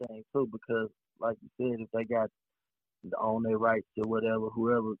good thing too, because like you said, if they got own their rights or whatever,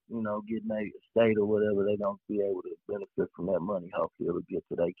 whoever, getting their estate or whatever, they don't be able to benefit from that money. Hopefully it'll get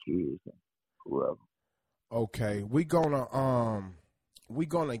to their kids and whoever. Okay, we gonna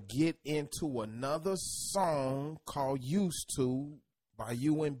get into another song called Used To by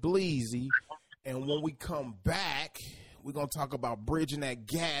you and Bleezy. And when we come back, we're going to talk about bridging that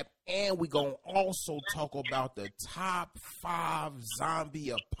gap, and we're going to also talk about the top 5 zombie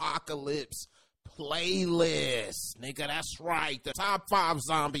apocalypse playlist. Nigga, that's right. The top 5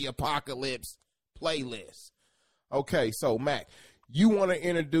 zombie apocalypse playlist. Okay, so Mac, you want to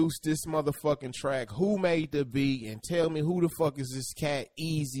introduce this motherfucking track. Who made the beat? And tell me who the fuck is this cat,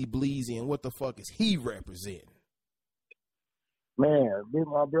 Easy Bleezy, and what the fuck is he representing? Man, be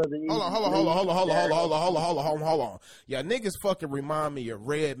my brother. Hold on. Yeah, niggas fucking remind me of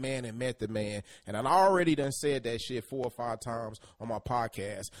Red Man and Method Man, and I already done said that shit 4 or 5 times on my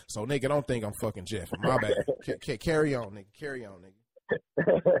podcast. So nigga, don't think I'm fucking Jeff. My bad. Carry on, nigga. Shit,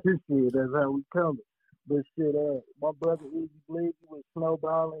 that's how we coming. But shit, my brother Easy Bleezy was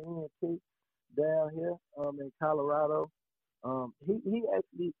snowballing ENT down here, in Colorado. He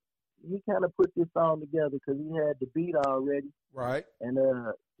actually. He kind of put this song together because he had the beat already. Right. And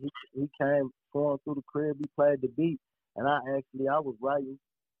he came going through the crib. He played the beat, and I was writing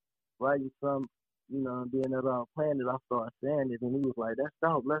some, and then as I was playing it, I started saying it, and he was like, "That's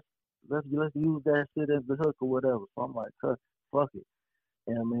dope. Let's use that shit as the hook or whatever." So I'm like, "Fuck it."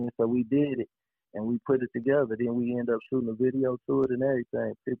 You know what I mean? So we did it, and we put it together. Then we ended up shooting a video to it and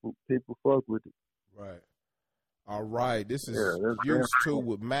everything. People fuck with it. Right. All right, this is that's Used To definitely.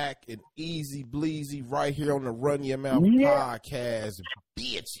 with Mac and Easy Bleezy right here on the Run Your Mouth Yeah. podcast,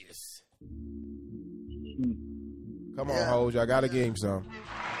 bitches. Shit. Come on, hoes, y'all gotta give him some.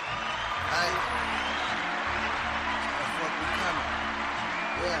 Hey. Fuck, we coming.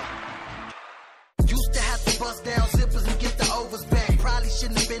 Yeah. Used to have to bust down zippers and get the overs back. Probably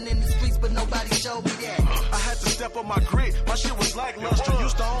shouldn't have been in the streets, but nobody showed me that. I had to step on my grit. My shit was lackluster.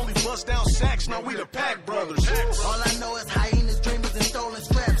 Used to only bust down sacks. Now we the Pack Brothers. All I know is hyenas, dreamers, and stolen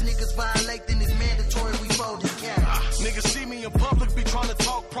scraps. Niggas violate, then it's mandatory. We fold this cap. Niggas see me in public, be trying to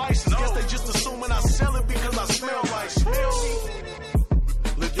talk prices. Guess they just assuming I sell it because I smell like. Smell me.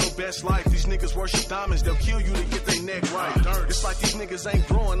 Live your best life. These niggas worship diamonds. They'll kill you to get their neck right. It's like these niggas ain't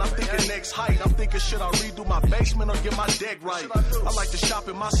growing. I'm thinking next height. I'm thinking, should I redo my basement or get my deck right? I like to shop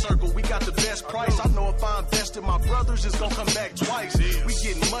in my circle. We got the best price. I know if I invest in my brothers, it's gonna come back twice. We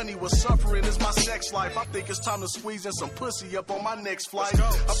getting money, what's suffering is my sex life. I think it's time to squeeze in some pussy up on my next flight.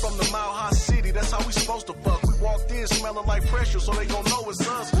 I'm from the Mile High City. That's how we supposed to fuck. We walked in smelling like pressure, so they gon' know it's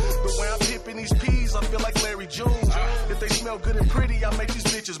us. The way I'm pimping these peas, I feel like Larry June. If they smell good and pretty, I make these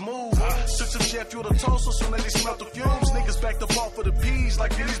bitches move. Took some jet fuel to Tulsa, soon as they smelled the fumes. Niggas backed up off of the peas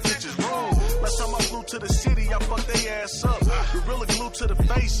like these bitches room. Last time I flew to the city, I fucked they ass up. Gorilla glue to the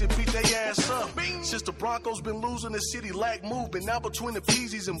face and beat they ass up. Since the Broncos been losing, the city lack movement. Now between the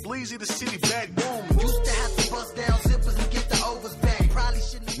Peasies and Bleezy, the city back booming. Used to have to bust down zippers and get the overs back. Probably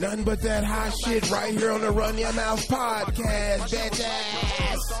shouldn't have. Nothing but that hot shit right here on the Run Your Mouth podcast,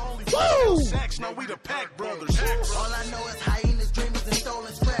 bitches. Woo! Now we the Pack Brothers. All I know is hyenas, dreamers, and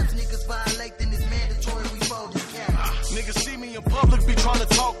stolen scraps. Niggas violate, then it's mandatory. We fold this cap. Niggas see me in public, be trying to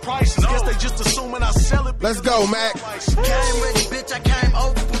talk prices. Guess they just assuming I sell it. Let's go, Mac. Came ready, bitch, I came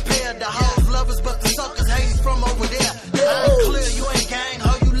over prepared. The hoes lovers, but the suckers hating from over there. I ain't clear, you ain't gang,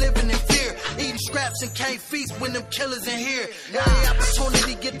 ho, you living in fear. Eating scraps and can't feast when them killers in here. Every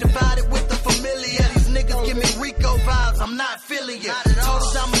opportunity get divided with the familiar. These niggas give me Rico vibes, I'm not feeling it.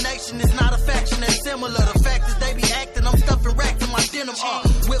 Total domination is not a faction that's similar. The fact is they be acting, I'm stuffing racks in my denim.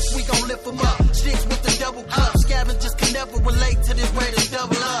 Whips, we gon' lift them up. Sticks with the double cup. Scavengers can never relate to this way to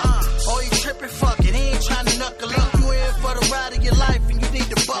double up. Oh, you tripping, fuck it, he ain't trying to knuckle up. You in for the ride of your life and you need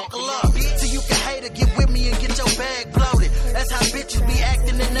to buckle up. So you can hate or get with me and get your bag bloated. That's how bitches be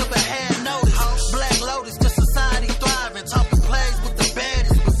acting and never had notice. Black Lotus, the society thriving. Talking plays with the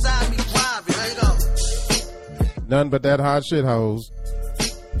baddest beside me driving. There you go. Nothing but that hot shit, hoes.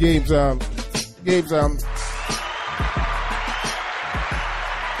 Give some.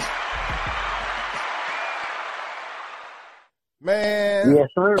 Man. Yes,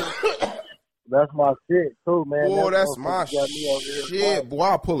 sir. That's my shit too, man. Boy, that's motherfucker my got me over here shit. quiet. Boy,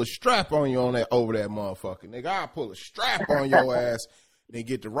 I'll pull a strap on you on that over that motherfucker. Nigga, I'll pull a strap on your ass and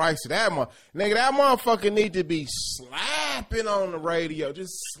get the rights to that motherfucker. Nigga, that motherfucker need to be slapping on the radio.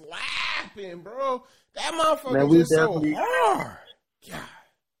 Just slapping, bro. That motherfucker Man, we just so definitely- hard. God.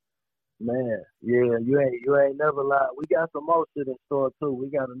 Man, yeah, you ain't never lied. We got some more shit in store too. We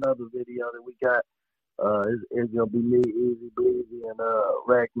got another video that we got. It's gonna be me, Easy Bleezy, and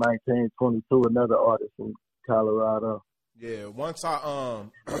Rack 1922, another artist from Colorado. Yeah, once I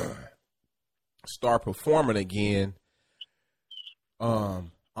start performing again,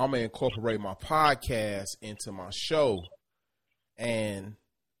 I'm gonna incorporate my podcast into my show, and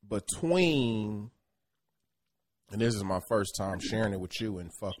between, and this is my first time sharing it with you, and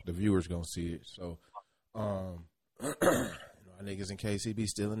fuck the viewers gonna see it. So, niggas in KCB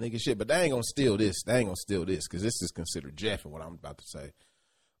stealing nigga shit, but they ain't gonna steal this. They ain't gonna steal this because this is considered Jeff and what I'm about to say.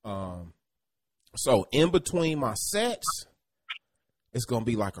 So in between my sets, it's gonna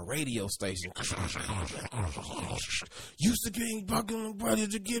be like a radio station. Used to getting bucking brother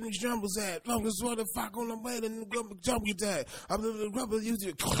to get me jumbles at. Longest what the fuck on the way to jump you that. I'm the rubber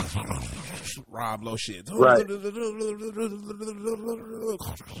user. Rob low shit. Right.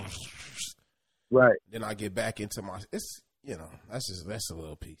 Right. Then I get back into my. It's that's a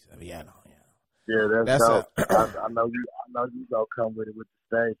little piece. I mean, yeah, Yeah, that's dope. I know you gonna come with it with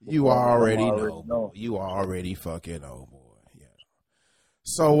the stage. You already know. Boy. You already fucking know, boy. Yeah.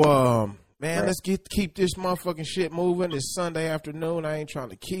 So, man, let's keep this motherfucking shit moving. It's Sunday afternoon. I ain't trying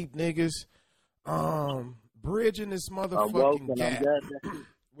to keep niggas bridging this motherfucking gap.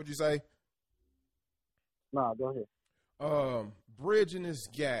 What'd you say? Nah, go ahead. Bridging this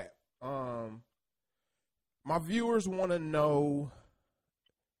gap. My viewers want to know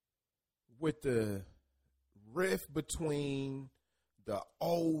with the rift between the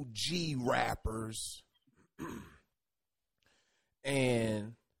OG rappers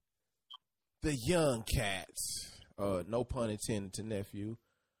and the young cats, no pun intended to nephew.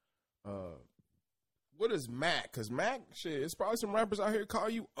 what is Mac? Because Mac, shit, it's probably some rappers out here call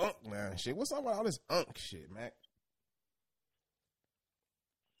you Unk now and shit. What's up with all this Unk shit, Mac?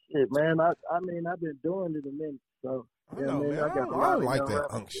 Shit, man. I mean, I've been doing it a minute, so. I know, man. I don't like that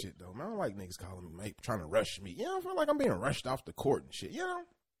Unk shit, though, man. I don't like niggas calling me, mate, trying to rush me. You know, I feel like I'm being rushed off the court and shit, you know?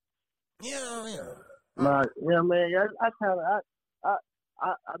 Yeah. Nah, yeah, man. I kind of,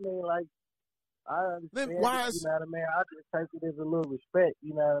 I mean, like, I understand. Why you know what I mean? I just take it as a little respect.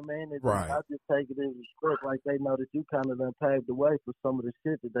 You know what I mean? Right. I just take it as respect, like they know that you kind of done paved the way for some of the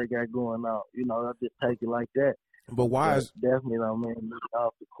shit that they got going on. You know, I just take it like that. But why is definitely don't mean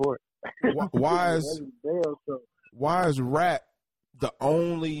off the court? Why is rap the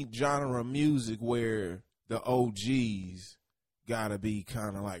only genre of music where the OGs gotta be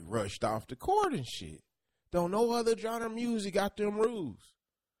kind of like rushed off the court and shit? Don't no other genre of music got them rules.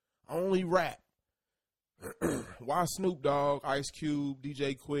 Only rap. Why Snoop Dogg, Ice Cube,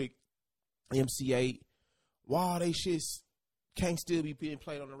 DJ Quick, MC8, why they shits can't still be being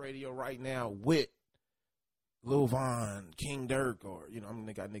played on the radio right now with Lil Von, King Dirk, or, you know, I mean,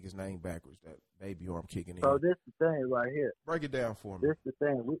 they got niggas' name backwards, that baby arm kicking in. So this the thing right here. Break it down for me. This the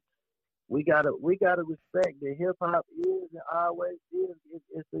thing. We gotta respect that hip hop is and always is.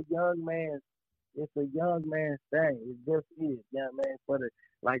 It's a young man's thing. It just is, you know what I mean?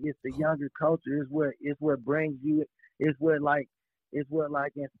 It's the younger culture. It's what brings you. It's what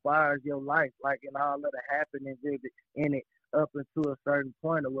inspires your life. Like, and all of the happenings in it up until a certain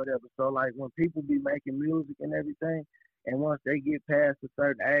point or whatever. So like when people be making music and everything, and once they get past a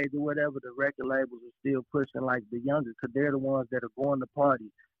certain age or whatever, the record labels are still pushing like the younger, because they're the ones that are going to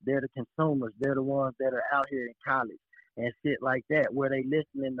parties. They're the consumers. They're the ones that are out here in college and shit like that, where they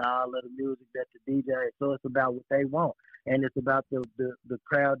listening to all of the music that the DJ. So it's about what they want, and it's about the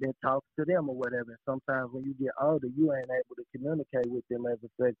crowd that talks to them or whatever. And sometimes when you get older, you ain't able to communicate with them as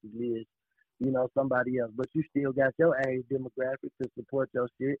effectively as, you know, somebody else. But you still got your age demographic to support your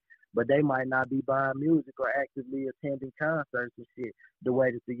shit, but they might not be buying music or actively attending concerts and shit the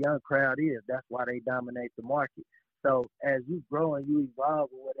way that the young crowd is. That's why they dominate the market. So as you grow and you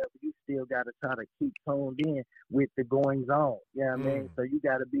evolve or whatever, you still got to try to keep tuned in with the goings on. You know what I mean? So you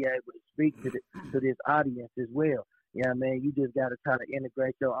got to be able to speak to this audience as well. You know what I mean? You just got to try to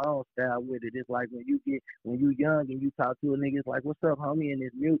integrate your own style with it. It's like when you young and you talk to a nigga, it's like, what's up, homie? And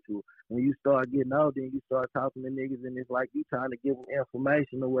it's mutual. When you start getting older and you start talking to niggas, and it's like you trying to give them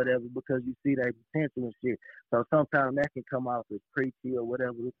information or whatever because you see their potential and shit. So sometimes that can come off as preachy or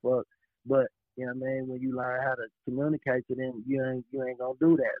whatever the fuck. But you know what I mean? When you learn how to communicate to them, you ain't gonna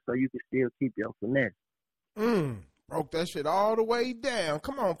do that. So you can still keep your finesse. Broke that shit all the way down.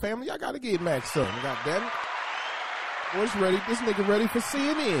 Come on, family. Y'all gotta get Mac something. God damn it. Boy's ready. This nigga ready for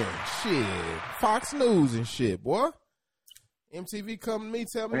CNN. Shit. Fox News and shit, boy. MTV come to me,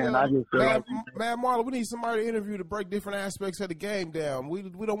 tell me, Mad Marlon, we need somebody to interview to break different aspects of the game down. We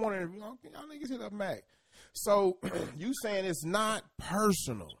don't want to interview. Y'all niggas hit up Mac. So you saying it's not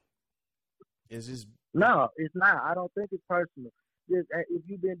personal. No, it's not. I don't think it's personal. If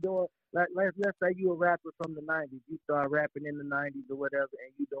you've been doing, like, let's say you a rapper from the 90s, you start rapping in the 90s or whatever,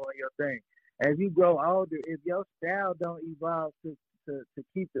 and you doing your thing. As you grow older, if your style don't evolve to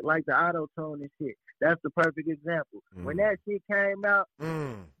keep it like the auto-tune and shit, that's the perfect example. When that shit came out,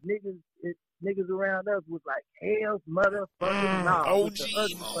 niggas around us was like, hell, motherfucking no. OG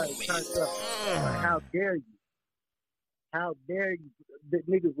How dare you? How dare you? The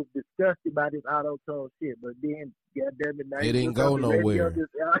niggas was disgusted by this auto-tune shit, but then, goddamn it, it didn't go nowhere.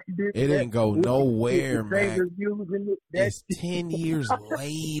 It didn't go nowhere, man. It's 10 years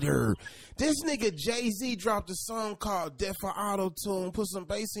later. This nigga Jay-Z dropped a song called Death for Auto-Tune, put some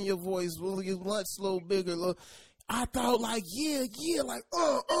bass in your voice, your lunch a little bigger. I thought like, yeah, like,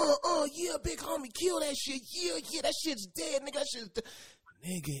 yeah, big homie, kill that shit. Yeah, that shit's dead, nigga. That shit's dead.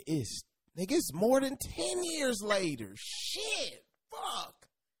 Nigga, it's more than 10 years later. Shit. Fuck.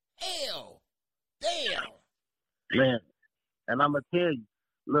 Hell. Damn. Man, and I'm going to tell you,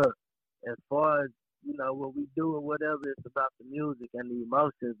 look, as far as, you know, what we do or whatever, it's about the music and the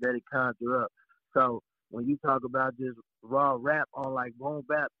emotions that it conjure up. So when you talk about just raw rap on like boom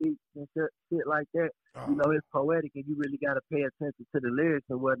bap beats and shit like that, you know, it's poetic and you really got to pay attention to the lyrics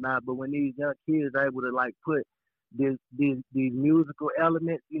and whatnot. But when these young kids are able to like put these musical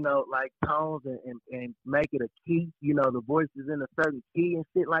elements, you know, like tones and make it a key, you know, the voice is in a certain key and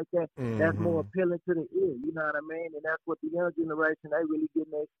shit like that, that's more appealing to the ear, you know what I mean? And that's what the young generation, they really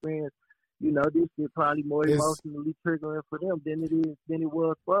getting to experience. You know, this shit probably more emotionally triggering for them than it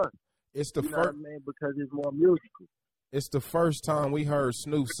was for us. It's the first, I mean? Because it's more musical. It's the first time we heard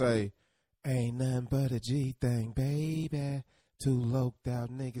Snoop say, "Ain't nothing but a G thing, baby. Two loped out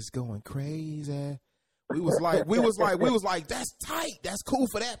niggas going crazy. We was like, that's tight. That's cool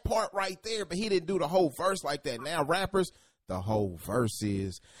for that part right there. But he didn't do the whole verse like that. Now rappers, the whole verse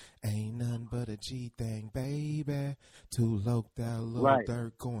is, ain't nothing but a G thing, baby. Too low, that little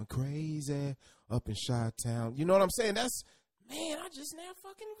dirt going crazy up in Chi-Town. You know what I'm saying? That's, man, I just now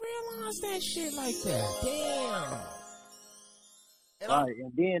fucking realized that shit like that. Damn.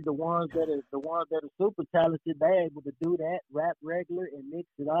 And then the ones that are super talented, they able to do that, rap regular, and mix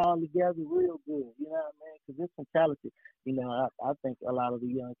it all together real good. You know what I mean? Because there's some talented. You know, I think a lot of the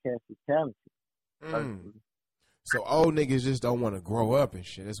young cats is talented. So old niggas just don't want to grow up and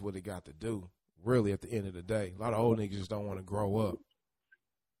shit. That's what they got to do. Really, at the end of the day, a lot of old niggas just don't want to grow up.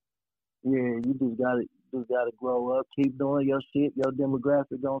 Yeah, you just gotta grow up, keep doing your shit. Your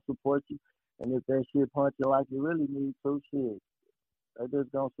demographic gonna support you, and if that shit punch you like you really need to, shit. They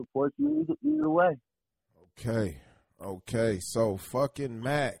just gonna support you either way. Okay. So fucking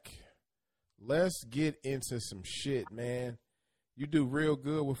Mac, let's get into some shit, man. You do real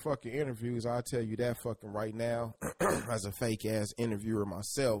good with fucking interviews. I'll tell you that fucking right now. As a fake ass interviewer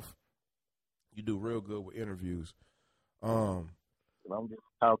myself, you do real good with interviews. I'm just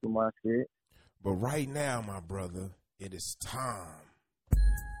talking my shit. But right now, my brother, it is time.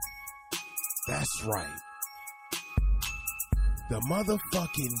 That's right. The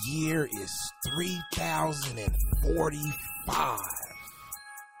motherfucking year is 3045.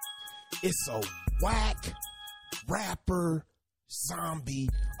 It's a whack rapper zombie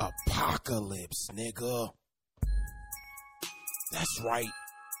apocalypse, nigga. That's right.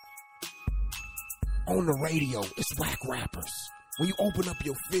 On the radio, it's whack rappers. When you open up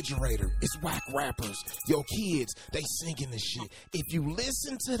your refrigerator, it's whack rappers. Your kids, they singing this shit. If you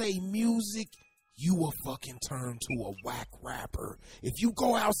listen to their music, you will fucking turn to a whack rapper. If you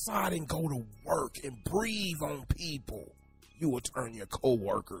go outside and go to work and breathe on people, you will turn your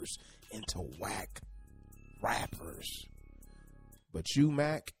coworkers into whack rappers. But you,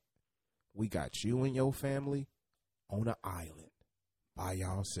 Mac, we got you and your family on an island by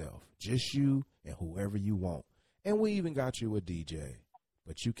yourself. Just you and whoever you want. And we even got you a DJ.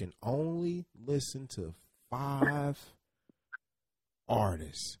 But you can only listen to 5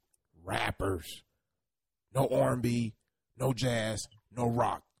 artists, rappers. No R&B, no jazz, no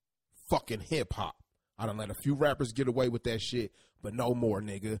rock. Fucking hip-hop. I done let a few rappers get away with that shit, but no more,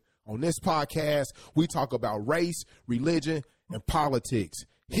 nigga. On this podcast, we talk about race, religion, and politics.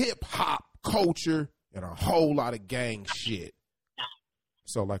 Hip-hop culture, and a whole lot of gang shit.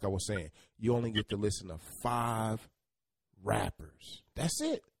 So like I was saying, you only get to listen to 5 rappers. That's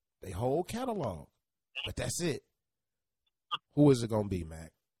it. They whole catalog. But that's it. Who is it going to be,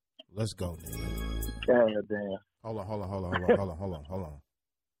 Mac? Let's go, nigga. God damn. Hold on.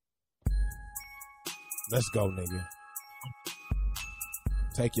 Let's go, nigga.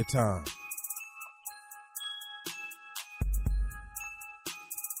 Take your time.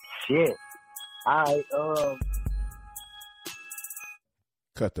 Shit. I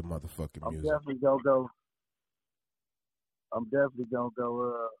Cut the motherfucking I'm music. definitely gonna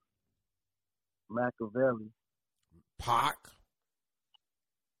go Machiavelli. Pac.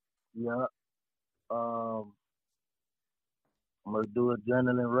 Yeah. I'm gonna do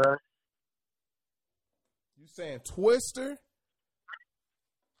Adrenaline Rush. You saying Twister?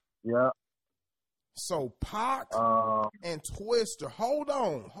 Yeah. So Pac and Twister. Hold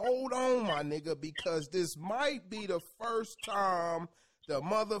on, my nigga, because this might be the first time the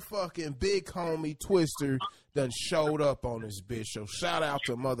motherfucking big homie Twister done showed up on this bitch. So shout out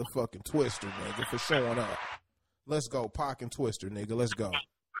to motherfucking Twister, nigga, for showing up. Let's go, Pac and Twister, nigga. Let's go.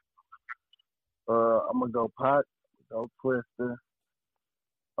 I'm gonna go Pac, go Twister.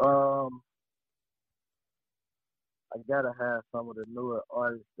 I gotta have some of the newer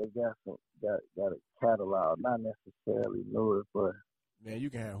artists that got a catalog, not necessarily newer, but man, you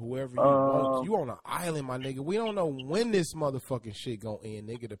can have whoever you want. You on an island, my nigga. We don't know when this motherfucking shit gonna end,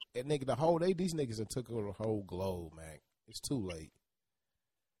 nigga. These niggas have took over the whole globe, man. It's too late.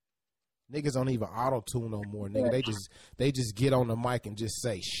 Niggas don't even auto tune no more, nigga. Yeah. They just get on the mic and just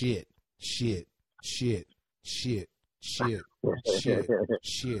say shit.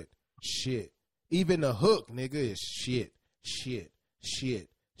 Even the hook, nigga, is shit.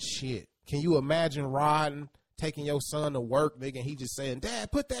 Can you imagine riding, taking your son to work, nigga, and he just saying,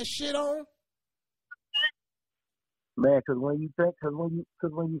 "Dad, put that shit on"? Man, because when you say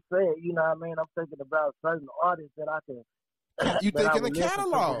it, you know what I mean. I'm thinking about certain artists that I can. You thinking the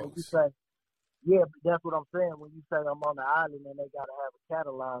catalogs? Yeah, but that's what I'm saying. When you say I'm on the island and they gotta have a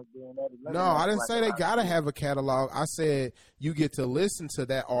catalog, then that is. No, I didn't say they gotta have a catalog. I said you get to listen to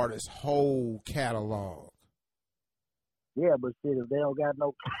that artist's whole catalog. Yeah, but shit, if they don't got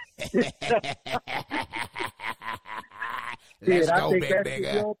no, Let's I go, think big that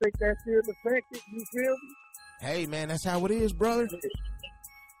nigga. you don't think that shit affected. You feel me? Hey, man, that's how it is, brother.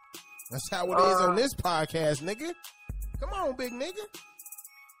 That's how it is on this podcast, nigga. Come on, big nigga.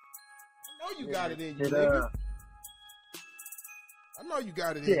 I know you got it in you, nigga. I know you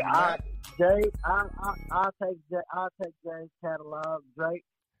got it in you, man. I'll take Jay's catalog.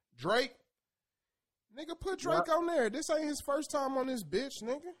 Drake? Nigga, put Drake on there. This ain't his first time on this bitch,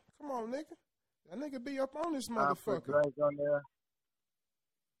 nigga. Come on, nigga. That nigga be up on this motherfucker. I'll put Drake on there.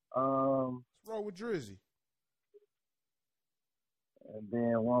 Let's roll with Drizzy. And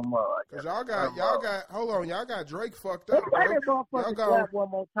then one more. Cause y'all got, hold on, y'all got Drake fucked up, bro. Play that motherfucking slap one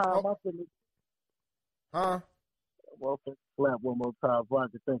more time. Oh. Huh? Well, slap one more time before I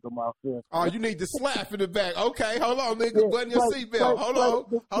can think of my fifth. Oh, you need to slap in the back. Okay, hold on, nigga. Button your seatbelt. Hold on.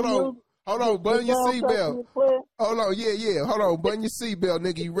 Button your seatbelt. Hold on, yeah. Hold on, button your seatbelt,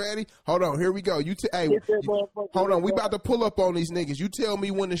 nigga. You ready? Hold on, here we go. Hold on, we about to pull up on these niggas. You tell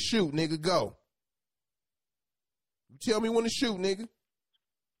me when to shoot, nigga. Go. You tell me when to shoot, nigga.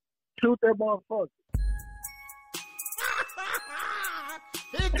 Shoot that motherfucker.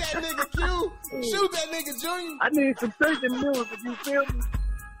 Hit that nigga, Q. Shoot that nigga, Junior. I need some thinking music. You feel me?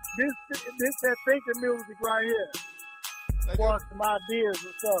 This that thinking music right here. Want some ideas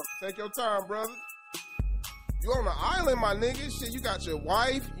or something. Take your time, brother. You on the island, my nigga. Shit, you got your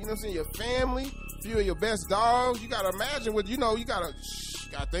wife, you know what I'm saying, your family, a few of your best dogs. You gotta imagine what, you gotta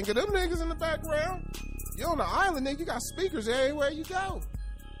think of them niggas in the background. You on the island, nigga. You got speakers everywhere you go.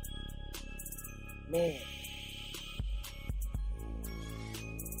 Man.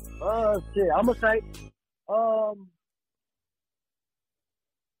 Shit. I'm gonna say,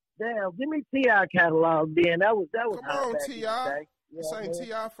 damn, give me T.I. catalog then. That was Come on, T.I. This ain't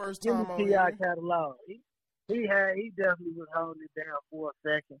T.I. first time on here. Give me T.I. catalog. He definitely was holding it down for a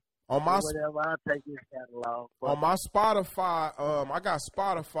second. On my I'll take his catalog. On my Spotify, I got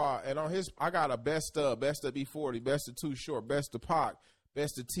Spotify, and on his, I got a best of B40, best of Too Short, best of Pac,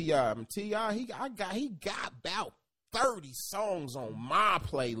 best of T.I. I mean, T.I. he got about 30 songs on my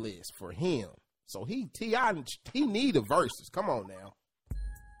playlist for him. So T.I. need the verses. Come on now.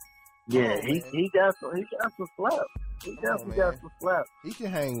 Yeah, he got some slaps. He definitely got some slaps. He can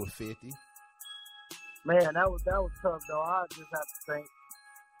hang with 50. Man, that was tough though. I just have to think.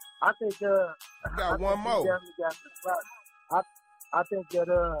 I think you got one more. He definitely got some slaps. I think that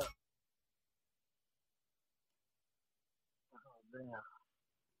oh man.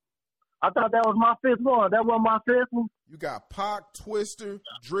 I thought that was my fifth one. That wasn't my fifth one. You got Pac, Twister,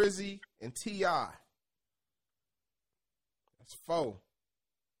 Drizzy, and T.I. That's 4.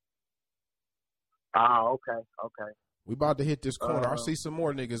 Ah, okay. We about to hit this corner. I see some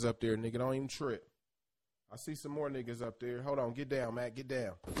more niggas up there, nigga. Don't even trip. I see some more niggas up there. Hold on. Get down, Matt. Get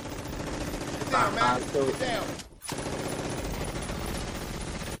down. Get down, Matt. Get down.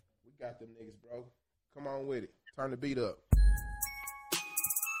 We got them niggas, bro. Come on with it. Turn the beat up.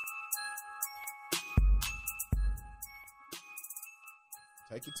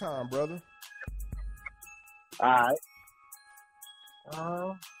 Take your time, brother. All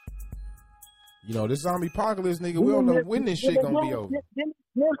right. This zombie apocalypse, nigga, we don't know when this shit gonna be over.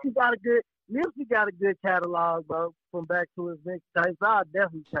 Nipsey got a good catalog, bro, from back to his mixtapes. I'll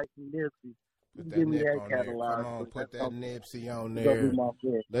definitely take some Nipsey. Give me that catalog. Come on, put that Nipsey on there.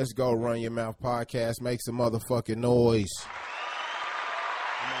 Let's go, Run Your Mouth podcast. Make some motherfucking noise.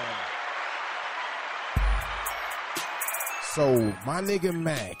 Come on. So, my nigga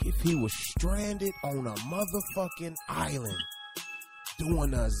Mac, if he was stranded on a motherfucking island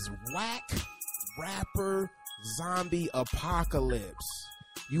doing a whack rapper zombie apocalypse,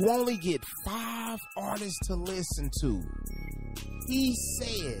 you only get 5 artists to listen to. He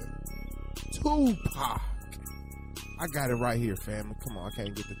said Tupac. I got it right here, family. Come on, I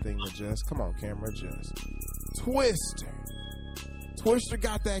can't get the thing to adjust. Come on, camera, adjust. Twister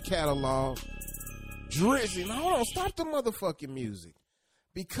got that catalog. Drizzy. Now, hold on, stop the motherfucking music.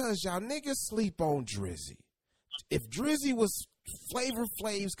 Because y'all niggas sleep on Drizzy. If Drizzy was Flavor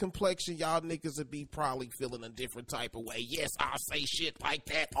Flav's complexion, y'all niggas would be probably feeling a different type of way. Yes, I'll say shit like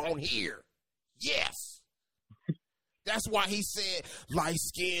that on here. Yes. That's why he said light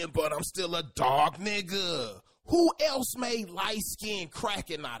skin, but I'm still a dog nigga. Who else made light skin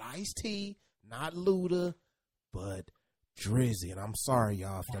cracking? Not Ice-T, not Luda, but Drizzy. And I'm sorry,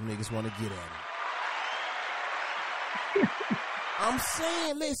 y'all, if them niggas want to get at me. I'm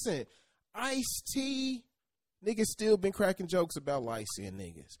saying, listen, Ice-T, niggas still been cracking jokes about light-skinned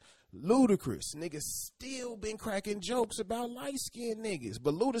niggas. Ludacris, niggas still been cracking jokes about light-skinned niggas.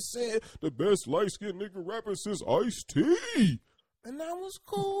 But Luda said the best light-skinned nigga rapper since Ice-T. And that was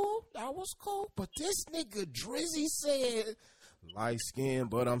cool. That was cool. But this nigga Drizzy said, light-skinned,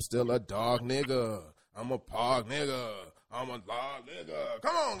 but I'm still a dog nigga. I'm a pog nigga. I'm a dog nigga.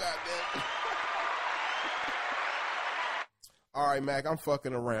 Come on, goddamn. All right, Mac, I'm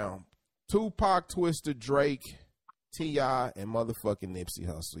fucking around. Tupac, Twister, Drake, T.I., and motherfucking Nipsey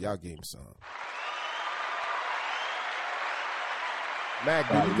Hussle. Y'all give him some.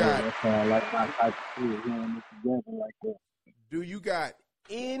 Mac, do you got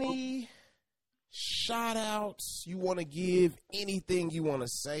any shout outs you want to give? Anything you want to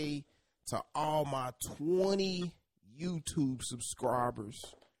say to all my 20 YouTube subscribers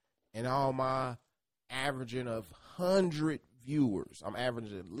and all my averaging of 100 viewers? I'm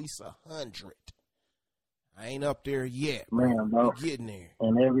averaging at least 100. I ain't up there yet, man, bro. We getting there.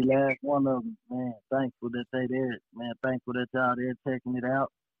 And every last one of them, man, thankful that they there. Man, thankful that y'all there checking it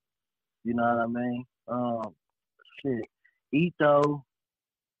out. You know what I mean? Shit. Ito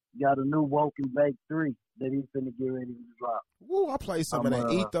got a new Woke and Bake 3 that he's finna get ready to drop. Woo, I played some of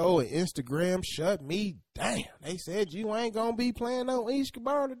that Etho and Instagram shut me down. They said you ain't gonna be playing no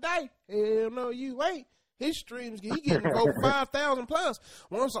Ishkabar today. Hell no, you ain't. His streams, he getting over 5,000 plus.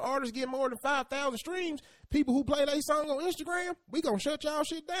 Once an artist get more than 5,000 streams, people who play their song on Instagram, we gonna shut y'all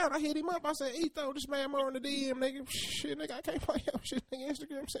shit down. I hit him up. I said, Etho, this man more in the DM, nigga. Shit, nigga, I can't play your shit, nigga.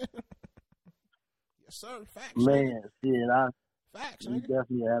 Instagram said, yes, sir. Facts, man. Nigga. Shit, facts, you nigga.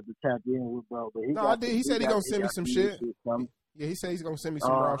 definitely have to tap in with bro. But I did. He said he gonna send me some shit. Yeah, he said he's gonna send me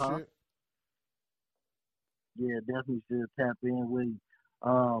some raw shit. Yeah, definitely should tap in with you.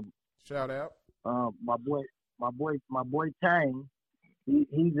 Shout out. My boy Tang, he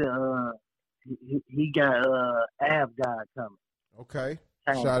got Av God coming. Okay.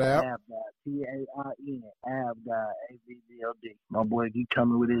 Tang, shout out. Av God, T-A-I-N, Av God, A-V-D-O-D. My boy, he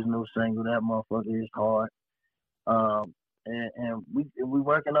coming with his new single. That motherfucker is hard. And we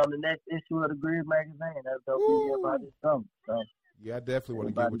working on the next issue of the Grid magazine. That's gonna be here by this summer. So yeah, I definitely want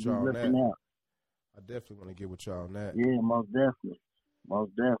to get with y'all on that. Out. I definitely want to get with y'all on that. Yeah, most definitely.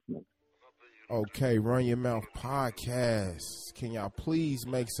 Most definitely. Okay, Run Your Mouth podcast. Can y'all please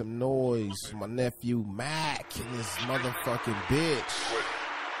make some noise for my nephew Mac and this motherfucking bitch?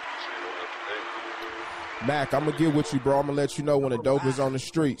 Mac, I'm gonna get with you, bro. I'm gonna let you know when the dope is on the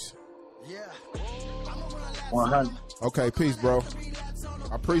streets. 100. Okay, peace, bro.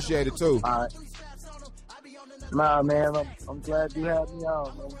 I appreciate it too. All right. Nah, man, I'm glad you had me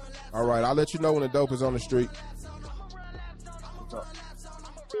on, man. All right, I'll let you know when the dope is on the street. What's up?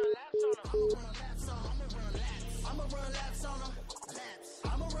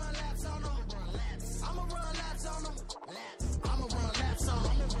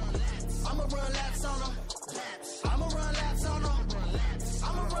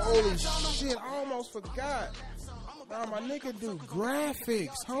 Holy shit, I almost forgot. Nah, my nigga do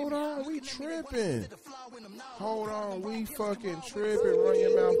graphics. Hold on, we tripping. Hold on, we fucking tripping. Run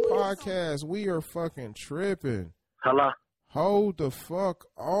Your Mouth podcast. We are fucking tripping. Hello? Hold the fuck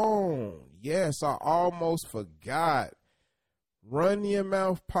on. Yes, I almost forgot. Run Your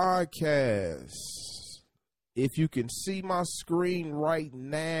Mouth podcast. If you can see my screen right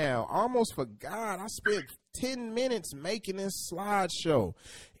now, I almost forgot. I spent 10 minutes making this slideshow.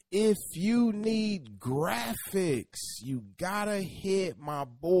 If you need graphics, you gotta hit my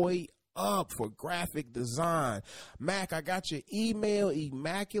boy up for graphic design. Mac, I got your email,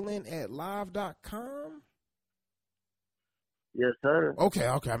 immaculate@live.com. Yes, sir. Okay.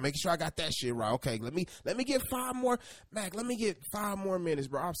 I'm making sure I got that shit right. Okay, let me get 5 more. Mac, let me get 5 more minutes,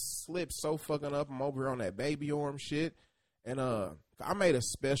 bro. I've slipped so fucking up. I'm over here on that baby arm shit. And I made a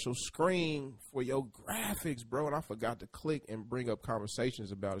special screen for your graphics, bro, and I forgot to click and bring up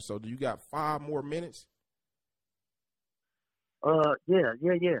conversations about it. So do you got 5 more minutes? Yeah.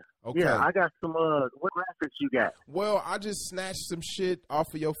 Okay. Yeah, I got some, what graphics you got? Well, I just snatched some shit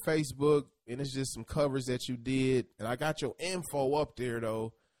off of your Facebook, and it's just some covers that you did, and I got your info up there,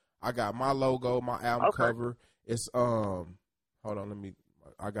 though. I got my logo, my album cover. It's, hold on,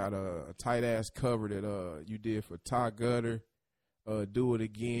 I got a tight-ass cover that you did for Ty Gutter, Do It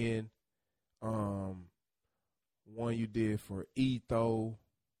Again, one you did for Etho,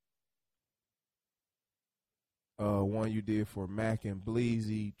 one you did for Mac and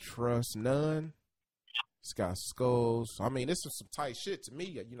Bleezy, Trust None. It's got skulls. I mean, this is some tight shit to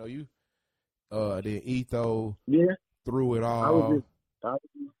me. You know, then Etho through it all.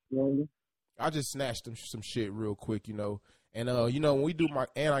 I just snatched some shit real quick, you know. And, when we do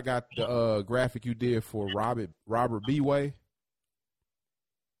I got the graphic you did for Robert B-Way.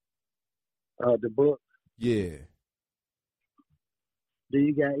 The book. Yeah. Do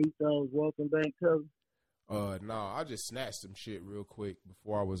you got Ethos Welcome Back cover? No, I just snatched some shit real quick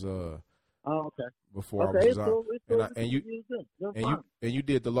before I was Oh, okay. before Okay, I was it's cool. It's cool. and you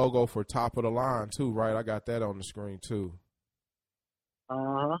did the logo for Top of the Line too, right? I got that on the screen too.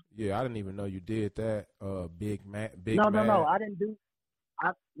 Yeah, I didn't even know you did that. Big Mac. No. I didn't do.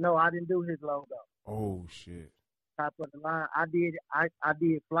 I didn't do his logo. Oh shit. Top of the Line. I did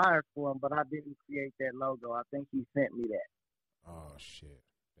flyers for him, but I didn't create that logo. I think he sent me that. Oh shit.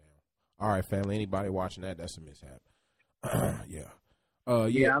 Damn. All right, family. Anybody watching that? That's a mishap. Yeah.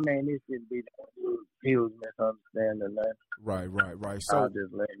 Yeah. I mean, this should be the huge misunderstanding, man. Right. I'll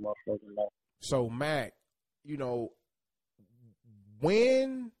just let motherfuckers know. So Mac, you know,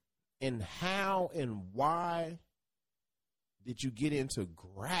 when and how and why did you get into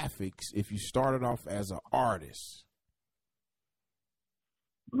graphics if you started off as an artist?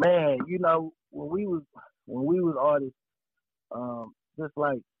 Man, you know, when we was artists, just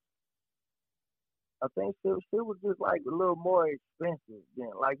like I think shit was just like a little more expensive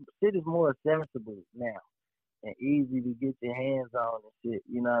then. Like shit is more accessible now and easy to get your hands on and shit.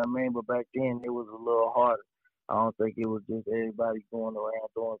 You know what I mean? But back then it was a little harder. I don't think it was just everybody going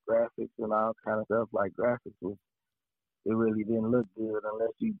around doing graphics and all kind of stuff. Like graphics was, it really didn't look good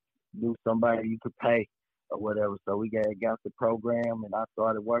unless you knew somebody you could pay or whatever. So we got the program and I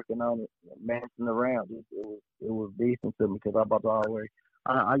started working on it, messing around. It was decent to me because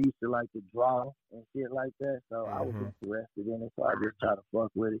I used to like to draw and shit like that. So I was interested in it. So I just try to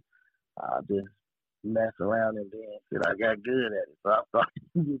fuck with it. I just mess around and then shit, I got good at it. So I started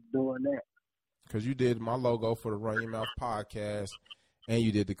just doing that. Because you did my logo for the Run Your Mouth podcast, and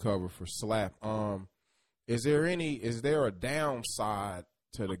you did the cover for Slap. Is there a downside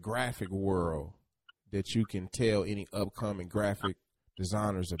to the graphic world that you can tell any upcoming graphic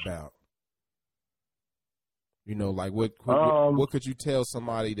designers about? You know, like what could you tell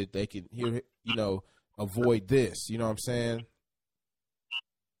somebody that they can hear? You know, avoid this. You know what I'm saying?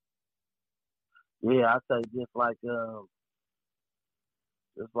 Yeah, I say just like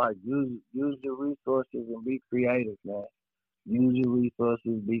use your resources and be creative, man. Use your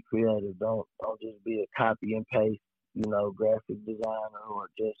resources, be creative. Don't just be a copy and paste, you know, graphic designer or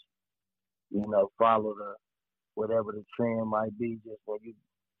just, you know, follow the whatever the trend might be. Just when you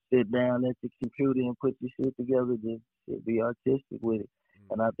sit down at the computer and put your shit together, just be artistic with it.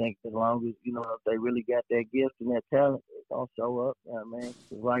 And I think as long as, you know, if they really got that gift and that talent, it's gonna show up. You know what I mean?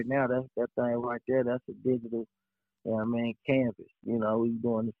 'Cause right now, that thing right there, that's a digital, you know what I mean, canvas. You know, we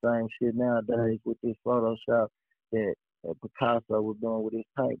doing the same shit nowadays with this Photoshop that Picasso was doing with his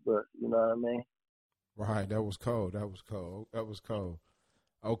paintbrush. You know what I mean? Right. That was cold.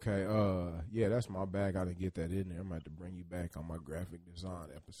 Okay. Yeah, that's my bag. I didn't get that in there. I'm gonna have to bring you back on my graphic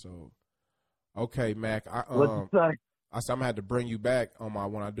design episode. Okay, Mac. What you say? I said I'm gonna have to bring you back on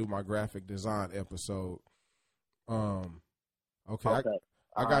when I do my graphic design episode. Okay.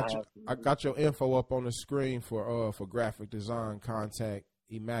 I got your info up on the screen for graphic design. Contact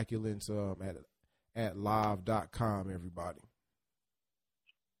Immaculate at live.com, everybody.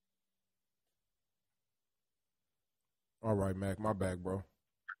 All right, Mac, my bag, bro.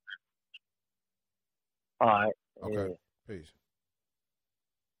 All right. Okay. Yeah. Peace.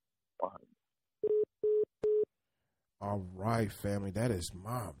 All right. All right, family. That is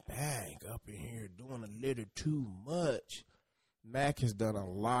my bag up in here doing a little too much. Mac has done a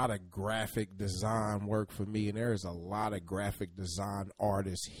lot of graphic design work for me, and there's a lot of graphic design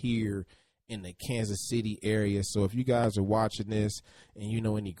artists here in the Kansas City area. So if you guys are watching this and you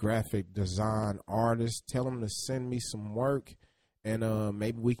know any graphic design artists, tell them to send me some work, and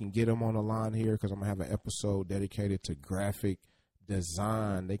maybe we can get them on the line here because I'm going to have an episode dedicated to graphic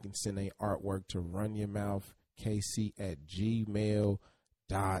design. They can send their artwork to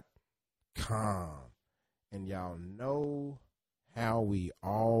runyourmouthkc@gmail.com. And y'all know how we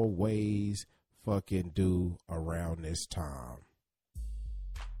always fucking do around this time.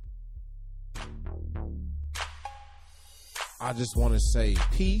 I just want to say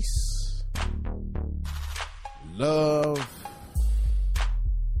peace, love,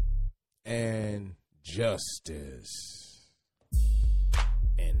 and justice,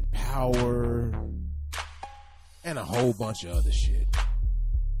 and power, and a whole bunch of other shit.